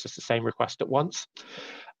trying to process the same request at once.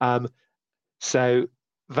 So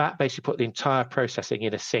that basically put the entire processing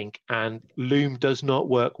in a sync, and Loom does not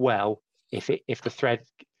work well if a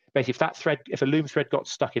Loom thread got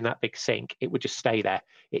stuck in that big sync, it would just stay there.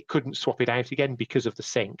 It couldn't swap it out again because of the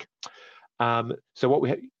sync. So what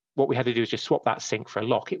we had to do is just swap that sync for a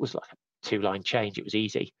lock. It was like a 2-line change. It was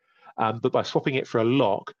easy. But by swapping it for a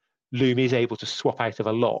lock, Loom is able to swap out of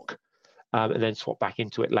a lock and then swap back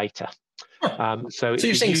into it later. So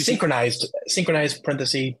you're saying synchronized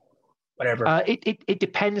parenthesis, whatever. It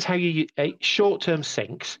depends how you use short-term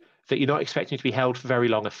syncs. that you're not expecting to be held for very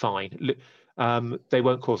long are fine. They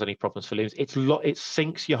won't cause any problems for looms. It's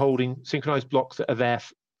syncs you're holding, synchronized blocks that are there.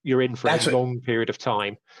 You're in for a long period of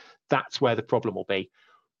time. That's where the problem will be.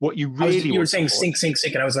 What you really you were saying sync,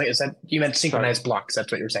 and I was like, is that you meant synchronized blocks?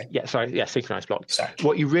 That's what you were saying. Yeah, sorry. Yeah, synchronized blocks. Sorry.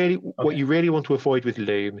 What you really want to avoid with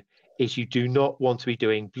Loom is you do not want to be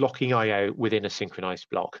doing blocking I/O within a synchronized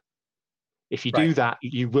block. If you do that,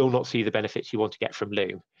 you will not see the benefits you want to get from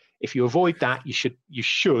Loom. If you avoid that, you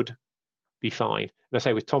should be fine. And I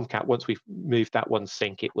say with Tomcat, once we've moved that one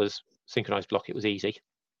sync, it was synchronized block. It was easy.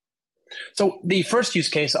 So the first use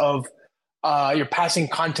case of you're passing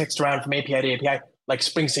context around from API to API, like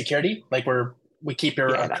Spring Security, like where we keep your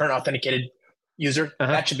current authenticated user,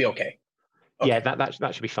 that should be okay. Yeah,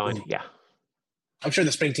 that should be fine. Ooh. Yeah. I'm sure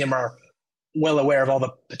the Spring team are well aware of all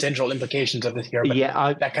the potential implications of this here.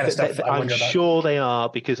 But that kind of stuff. I'm sure they are,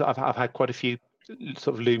 because I've had quite a few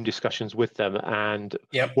sort of Loom discussions with them, and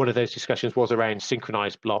one of those discussions was around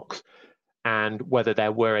synchronized blocks and whether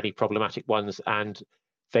there were any problematic ones. And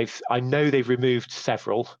I know they've removed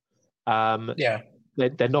several.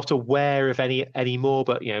 They're not aware of any anymore,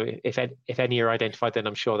 but if any are identified, then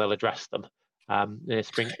I'm sure they'll address them.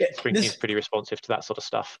 Spring team's pretty responsive to that sort of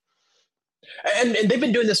stuff. And they've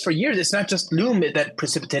been doing this for years. It's not just Loom that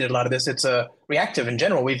precipitated a lot of this. It's reactive in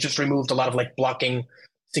general. We've just removed a lot of like blocking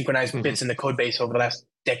synchronized bits in the code base over the last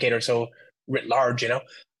decade or so, writ large.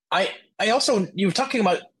 I also, you were talking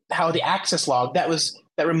about how the access log that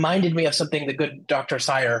reminded me of something the good Dr.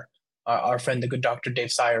 Sire, our friend, the good Dr.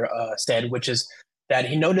 Dave Sire, said, which is that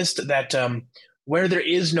he noticed that where there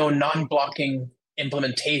is no non-blocking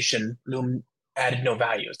implementation, Loom added no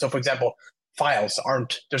value. So, for example,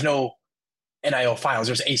 there's no NIO files.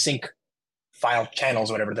 There's async file channels,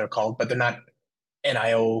 whatever they're called, but they're not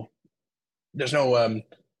NIO. There's no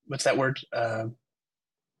what's that word?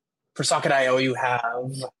 For Socket IO, you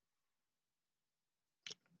have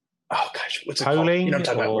what's it called? Polling, you know what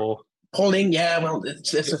I'm talking about? Polling. Yeah, well,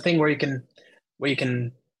 it's a thing where you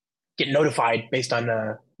can get notified based on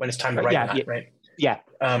when it's time to write. Right? Yeah.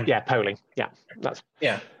 Polling. Yeah, that's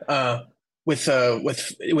with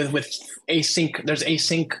async. There's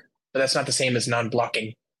async, but that's not the same as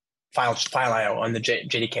non-blocking file IO on the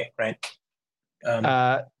JDK, right?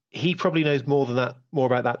 He probably knows more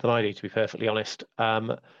about that than I do, to be perfectly honest.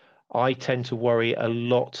 I tend to worry a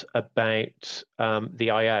lot about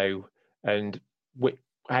the IO and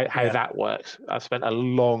how that works. I've spent a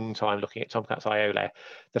long time looking at Tomcat's IO layer.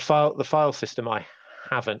 The file system I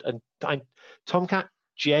haven't, and Tomcat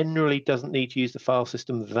generally doesn't need to use the file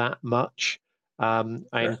system that much.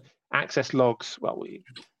 Access logs, well,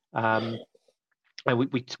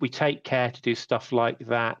 we take care to do stuff like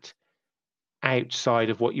that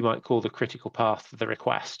outside of what you might call the critical path of the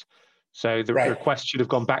request. So the request should have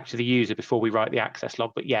gone back to the user before we write the access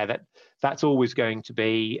log. But yeah, that's always going to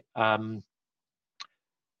be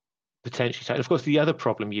potentially tight. And of course, the other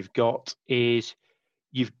problem you've got is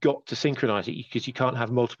you've got to synchronize it, because you can't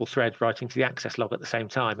have multiple threads writing to the access log at the same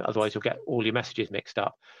time. Otherwise, you'll get all your messages mixed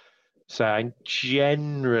up. So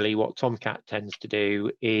generally what Tomcat tends to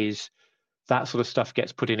do is that sort of stuff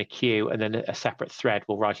gets put in a queue, and then a separate thread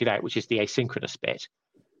will write it out, which is the asynchronous bit.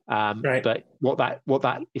 But what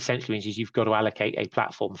that essentially means is you've got to allocate a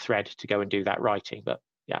platform thread to go and do that writing. But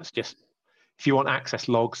yeah, it's just, if you want access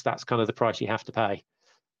logs, that's kind of the price you have to pay.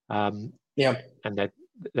 And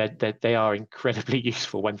they are incredibly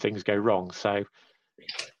useful when things go wrong. So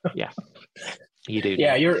yeah, you do.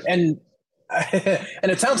 Yeah, and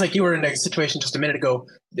it sounds like you were in a situation just a minute ago,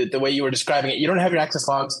 the way you were describing it. You don't have your access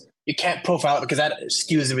logs. You can't profile it because that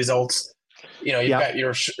skews the results. You've got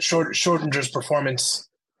your Schrodinger's performance,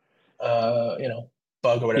 bug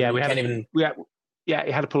or whatever. Yeah,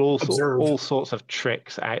 you had to pull all sorts of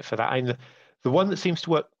tricks out for that. And the one that seems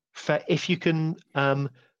to work for, if you can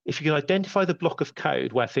identify the block of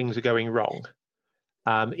code where things are going wrong,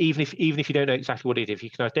 even if you don't know exactly what it is, if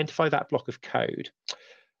you can identify that block of code,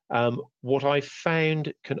 what I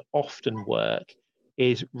found can often work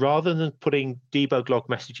is, rather than putting debug log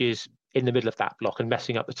messages in the middle of that block and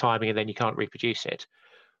messing up the timing and then you can't reproduce it,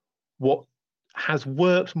 what has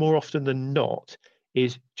worked more often than not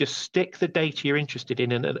is just stick the data you're interested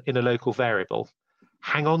in a local variable,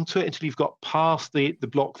 hang on to it until you've got past the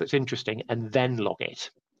block that's interesting, and then log it.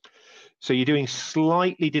 So you're doing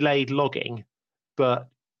slightly delayed logging, but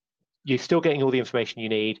you're still getting all the information you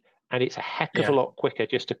need, and it's a heck of a lot quicker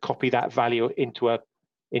just to copy that value into a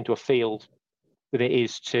field than it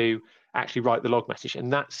is to actually write the log message.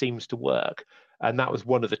 And that seems to work. And that was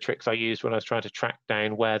one of the tricks I used when I was trying to track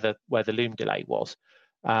down where the loom delay was.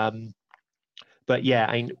 But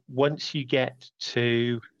yeah, once you get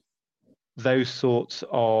to those sorts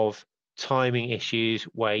of timing issues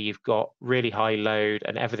where you've got really high load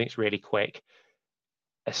and everything's really quick,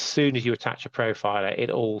 as soon as you attach a profiler,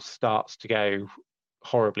 it all starts to go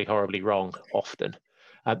horribly, horribly wrong often.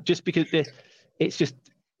 Just because it's just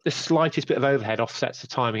the slightest bit of overhead offsets the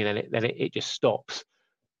timing, and then it just stops.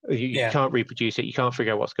 You can't reproduce it. You can't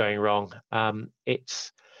figure out what's going wrong.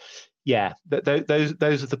 Those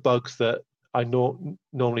are the bugs that I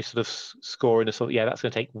normally sort of score in a sort of, that's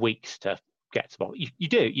going to take weeks to get to bottom.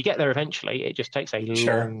 You get there eventually. It just takes a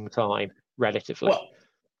long time relatively. Well,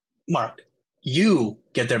 Mark, you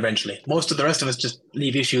get there eventually. Most of the rest of us just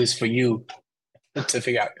leave issues for you to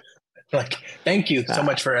figure out. Like, thank you so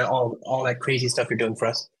much for all that crazy stuff you're doing for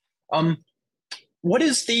us. What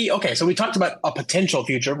is so we talked about a potential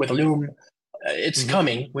future with Loom. It's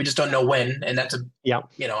coming. We just don't know when. And that's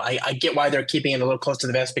I get why they're keeping it a little close to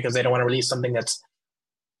the vest, because they don't want to release something that's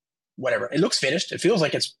whatever. It looks finished. It feels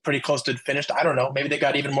like it's pretty close to finished. I don't know. Maybe they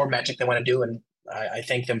got even more magic they want to do, and I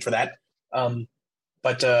thank them for that.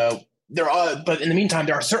 But in the meantime,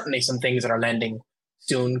 there are certainly some things that are landing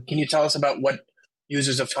soon. Can you tell us about what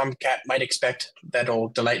users of Tomcat might expect that'll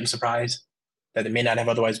delight and surprise, that they may not have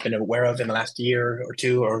otherwise been aware of in the last year or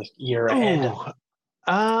two or year ahead?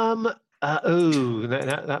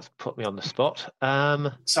 That's put me on the spot.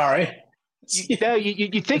 Sorry.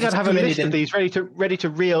 You'd think I'd have a list of these ready to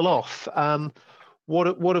reel off.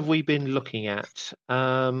 What have we been looking at?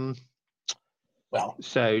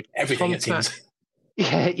 So everything, it seems.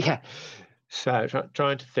 Yeah. So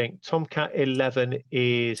trying to think. Tomcat 11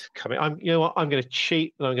 is coming. I'm going to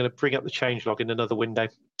cheat, and I'm going to bring up the changelog in another window.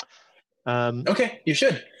 Okay, you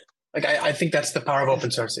should. Like, I think that's the power of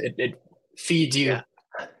open source. It feeds you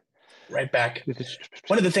right back.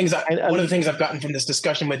 One of the things I've gotten from this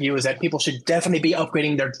discussion with you is that people should definitely be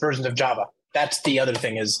upgrading their versions of Java. That's the other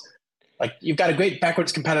thing, is like, you've got a great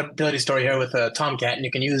backwards compatibility story here with Tomcat, and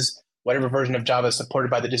you can use whatever version of Java is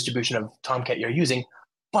supported by the distribution of Tomcat you're using.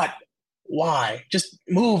 But why? Just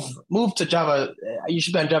move to Java. You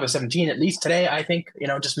should be on Java 17 at least today, I think.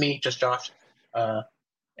 Just Josh.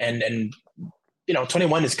 And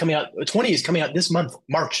 21 is coming out. 20 is coming out this month,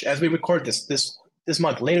 March, as we record this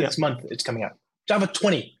month. Later this month, it's coming out. Java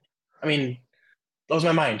 20. I mean, blows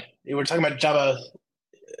my mind. We were talking about Java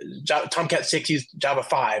Tomcat 6 used Java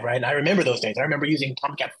 5, right? And I remember those days. I remember using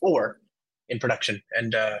Tomcat 4 in production,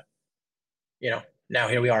 and now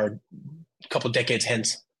here we are, a couple decades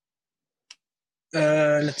hence.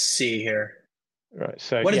 Let's see here. Right.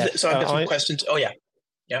 So what is it? So I've got some questions. Oh yeah.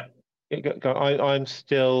 I'm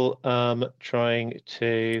still trying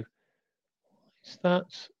to. Is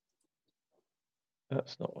that?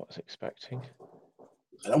 That's not what I was expecting.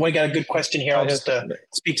 We got a good question here. I'll just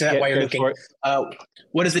speak to that while you're looking.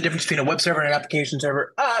 What is the difference between a web server and an application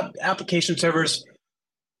server? Application servers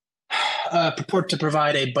purport to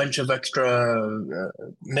provide a bunch of extra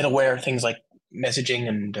middleware, things like messaging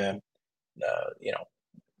and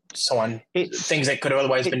so on. It's things that could have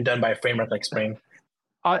otherwise been done by a framework like Spring.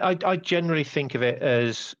 I generally think of it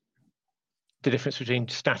as the difference between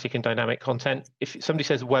static and dynamic content. If somebody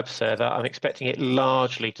says web server, I'm expecting it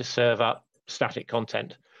largely to serve up static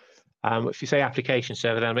content. If you say application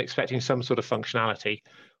server, then I'm expecting some sort of functionality,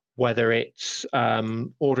 whether it's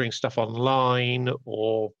ordering stuff online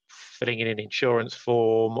or filling in an insurance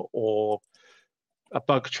form or a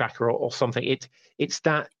bug tracker or something. It's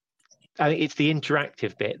that. It's the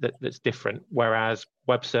interactive bit that's different, whereas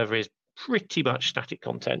web server is pretty much static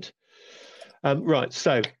content. Right.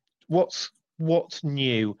 So what's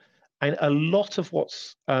new? And a lot of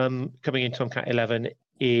what's coming in Tomcat 11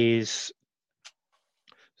 is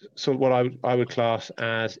sort of what I would class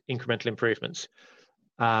as incremental improvements.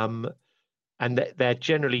 And they're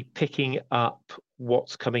generally picking up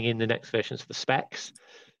what's coming in the next versions of the specs.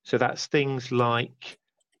 So that's things like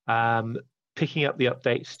picking up the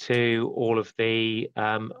updates to all of the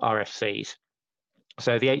RFCs.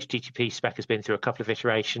 So the HTTP spec has been through a couple of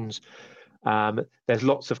iterations. There's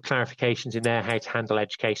lots of clarifications in there how to handle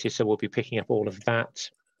edge cases, so we'll be picking up all of that.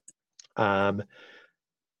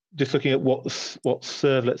 Just looking at what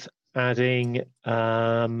servlet's adding,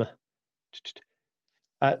 a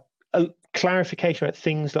clarification about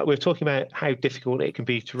things like we were talking about how difficult it can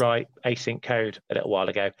be to write async code a little while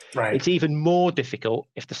ago. Right. It's even more difficult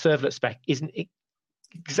if the servlet spec isn't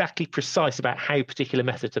exactly precise about how particular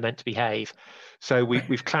methods are meant to behave. So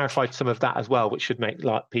we've clarified some of that as well, which should make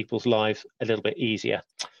people's lives a little bit easier.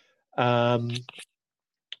 I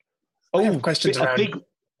have questions around.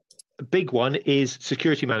 A big one is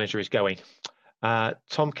Security Manager is going.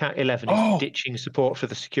 Tomcat 11 is ditching support for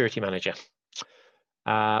the Security Manager,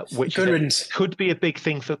 which could be a big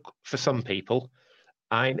thing for some people.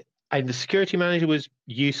 And the security manager was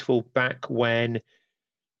useful back when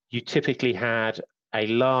you typically had a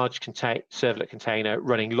large servlet container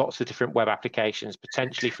running lots of different web applications,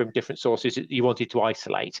 potentially from different sources that you wanted to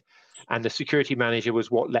isolate. And the security manager was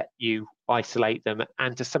what let you isolate them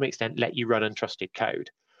and to some extent let you run untrusted code.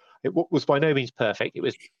 It was by no means perfect.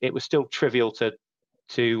 It was still trivial to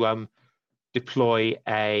deploy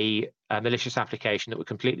a malicious application that would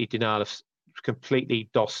completely DOS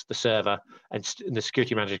the server, and the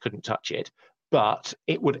security manager couldn't touch it. But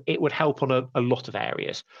it would help on a lot of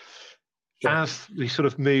areas. Sure. As we sort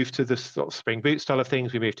of move to the sort of Spring Boot style of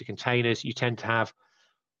things, we move to containers. You tend to have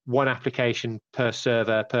one application per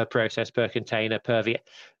server, per process, per container, per VM.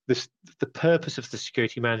 The purpose of the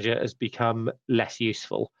security manager has become less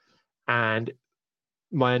useful, and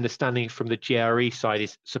my understanding from the GRE side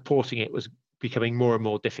is supporting it was becoming more and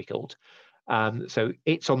more difficult. So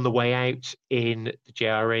it's on the way out in the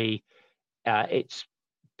GRE. It's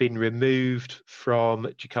been removed from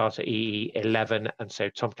Jakarta EE 11, and so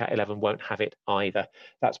Tomcat 11 won't have it either.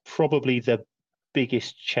 That's probably the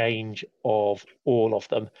biggest change of all of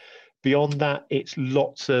them. Beyond that, it's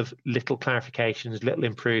lots of little clarifications, little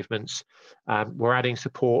improvements. We're adding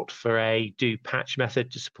support for a do patch method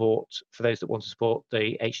to support, for those that want to support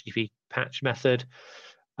the HTTP patch method.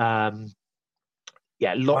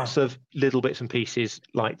 Yeah, lots of little bits and pieces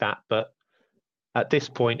like that. But at this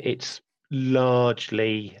point, it's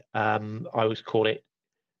largely, I always call it,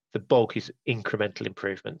 the bulk is incremental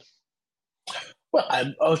improvement.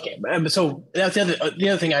 Well, okay. So that's the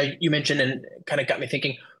other thing you mentioned and kind of got me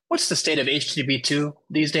thinking. What's the state of HTTP 2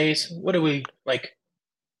 these days? What do we like?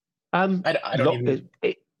 I don't even...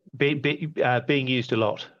 being used a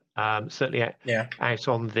lot. Certainly out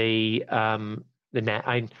on the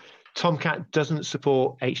net. Tomcat doesn't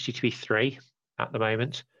support HTTP 3 at the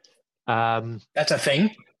moment. That's a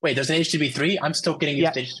thing? Wait, there's an HTTP 3? I'm still getting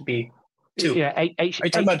used to HTTP 2. Yeah, are you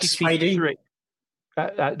talking about Speedy? 3.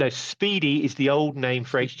 No, Speedy is the old name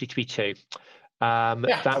for HTTP 2.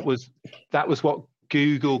 That was what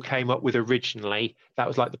Google came up with originally. That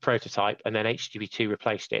was like the prototype, and then HTTP 2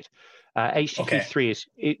 replaced it. HTTP 3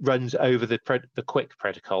 it runs over the QUIC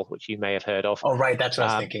protocol, which you may have heard of. Oh, right, that's what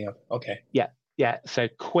I was thinking of. Okay. Yeah. So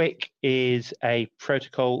QUIC is a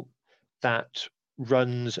protocol that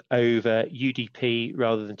runs over UDP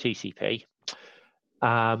rather than TCP.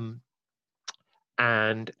 And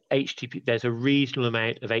HTTP, there's a reasonable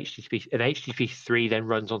amount of HTTP, and HTTP 3 then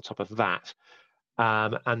runs on top of that.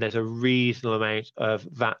 And there's a reasonable amount of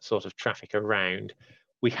that sort of traffic around.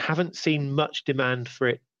 We haven't seen much demand for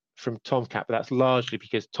it from Tomcat, but that's largely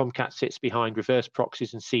because Tomcat sits behind reverse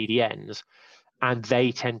proxies and CDNs, and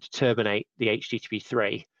they tend to terminate the HTTP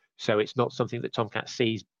 3. So it's not something that Tomcat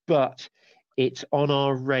sees, but it's on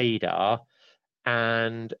our radar.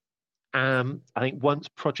 And I think once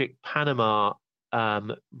Project Panama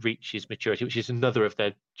reaches maturity, which is another of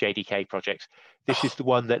the JDK projects, this is the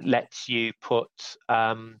one that lets you put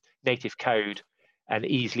native code and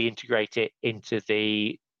easily integrate it into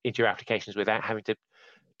your applications without having to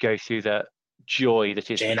go through the joy that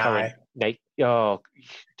is the current.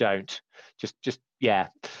 Don't just yeah.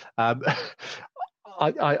 I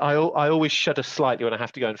always shudder slightly when I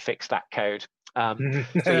have to go and fix that code. So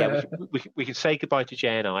yeah, we can say goodbye to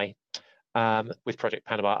JNI with Project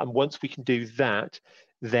Panama, and once we can do that,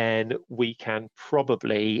 then we can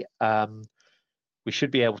probably we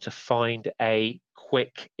should be able to find a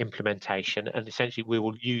quick implementation, and essentially we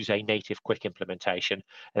will use a native quick implementation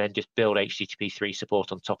and then just build HTTP 3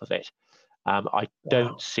 support on top of it. I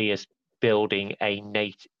don't see us building a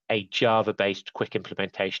Java-based quick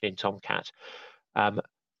implementation in Tomcat,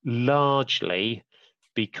 largely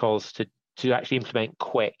because to actually implement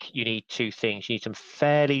quick, you need two things. You need some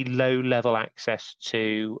fairly low-level access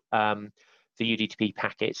to the UDP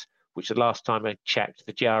packets, which the last time I checked,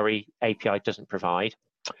 the GRE API doesn't provide.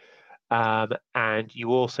 And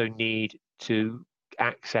you also need to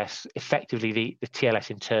access effectively the TLS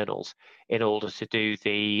internals in order to do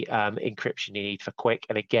the encryption you need for quick.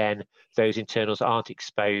 And again, those internals aren't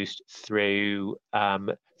exposed through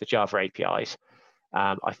the Java APIs.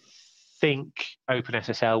 I think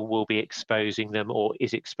OpenSSL will be exposing them, or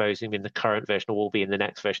is exposing them in the current version, or will be in the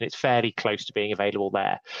next version. It's fairly close to being available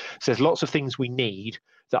there. So there's lots of things we need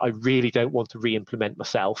that I really don't want to re-implement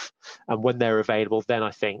myself. And when they're available, then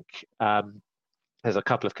I think there's a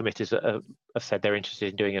couple of committers that have said they're interested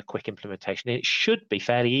in doing a quick implementation. And it should be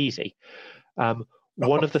fairly easy.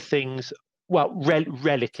 One of the things, well,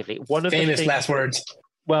 relatively, one of famous the things, last words.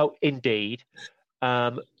 Well, indeed.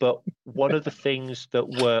 But one of the things that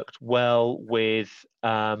worked well with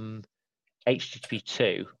HTTP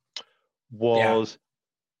 2 was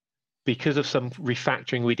because of some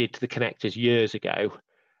refactoring we did to the connectors years ago,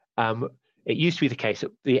 it used to be the case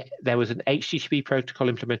that there was an HTTP protocol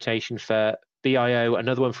implementation for BIO,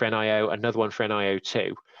 another one for NIO, another one for NIO2.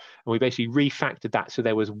 And we basically refactored that so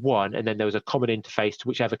there was one, and then there was a common interface to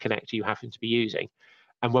whichever connector you happen to be using.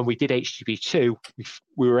 And when we did HTTP2,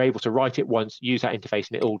 we were able to write it once, use that interface,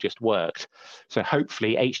 and it all just worked. So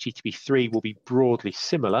hopefully HTTP3 will be broadly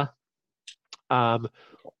similar, and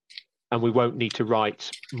we won't need to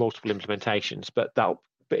write multiple implementations. But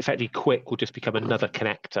effectively, Quick will just become another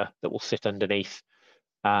connector that will sit underneath.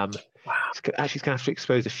 Wow. Actually, it's going to have to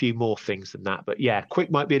expose a few more things than that. But yeah,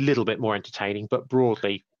 Quick might be a little bit more entertaining, but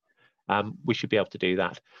broadly, we should be able to do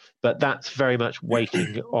that. But that's very much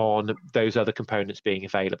waiting on those other components being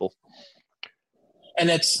available. And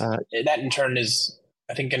that in turn is,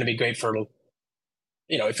 I think, going to be great for,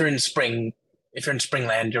 if you're in Springland,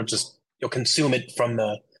 you'll consume it from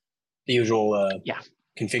the usual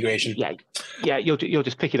configuration. Yeah. You'll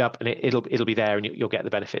just pick it up and it'll be there, and you'll get the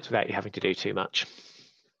benefits without you having to do too much.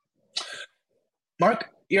 Mark,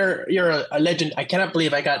 you're a legend. I cannot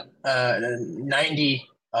believe I got 90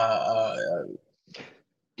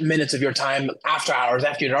 minutes of your time after hours,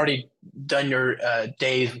 after you'd already done your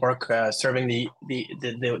day's work serving the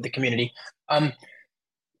community.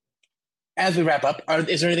 As we wrap up,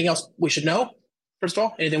 is there anything else we should know? First of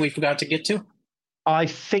all, anything we forgot to get to? I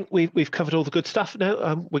think we've covered all the good stuff.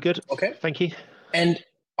 No, we're good. Okay. Thank you. And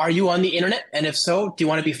are you on the internet? And if so, do you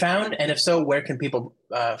want to be found? And if so, where can people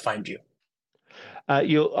find you?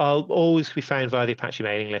 I'll always be found via the Apache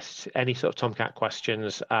mailing list. Any sort of Tomcat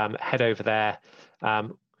questions, head over there.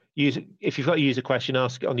 If you've got a user question,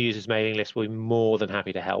 ask it on the user's mailing list. We'll be more than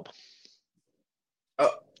happy to help.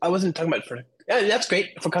 I wasn't talking about for. That's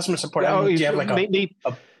great for customer support. Do you have like me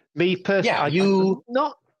personally? Yeah,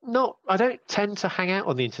 I don't tend to hang out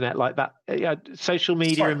on the internet like that. Social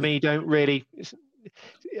media and me don't really.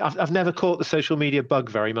 I've never caught the social media bug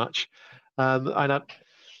very much, and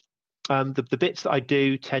the bits that I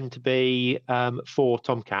do tend to be for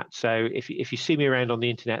Tomcat. So if you see me around on the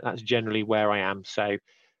internet, that's generally where I am. So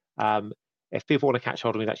if people want to catch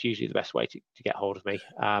hold of me, that's usually the best way to get hold of me.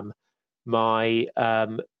 My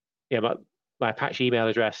Apache email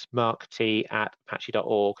address,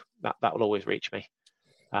 markt@apache.org. That will always reach me.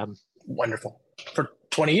 Wonderful. For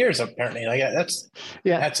 20 years, apparently. That's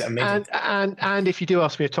amazing. And if you do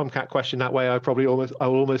ask me a Tomcat question that way, I will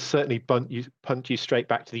almost certainly punt you straight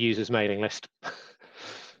back to the user's mailing list.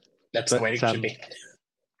 The way it should be.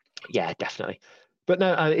 Yeah, definitely. But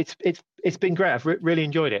no, it's been great. I've really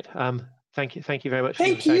enjoyed it. Thank you very much.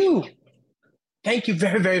 Thank you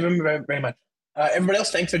very, very, very, very much. Everybody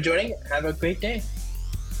else, thanks for joining. Have a great day.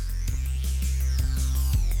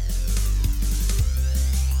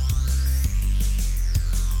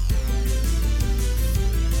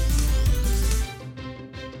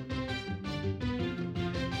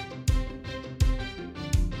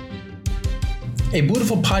 A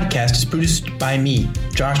Beautiful Podcast is produced by me,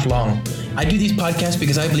 Josh Long. I do these podcasts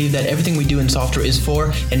because I believe that everything we do in software is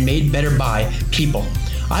for and made better by people.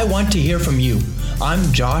 I want to hear from you.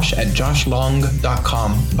 I'm Josh at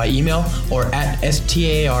joshlong.com by email or at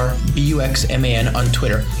STARBUXMAN on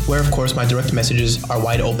Twitter, where of course my direct messages are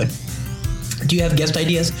wide open. Do you have guest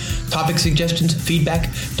ideas, topic suggestions, feedback?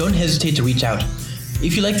 Don't hesitate to reach out.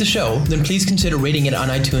 If you like the show, then please consider rating it on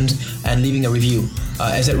iTunes and leaving a review,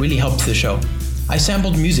 as it really helps the show. I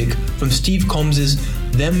sampled music from Steve Combs'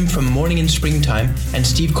 Them from Morning in Springtime and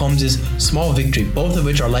Steve Combs' Small Victory, both of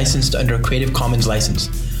which are licensed under a Creative Commons license.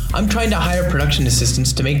 I'm trying to hire production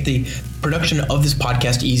assistants to make the production of this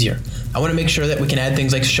podcast easier. I want to make sure that we can add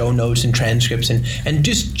things like show notes and transcripts and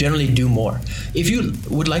just generally do more. If you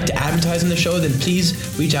would like to advertise on the show, then please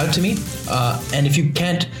reach out to me. And if you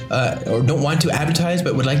can't or don't want to advertise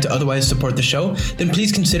but would like to otherwise support the show, then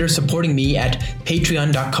please consider supporting me at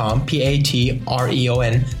patreon.com,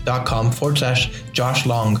 patreon.com/Josh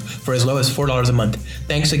Long for as low as $4 a month.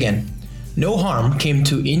 Thanks again. No harm came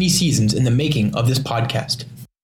to any seasons in the making of this podcast.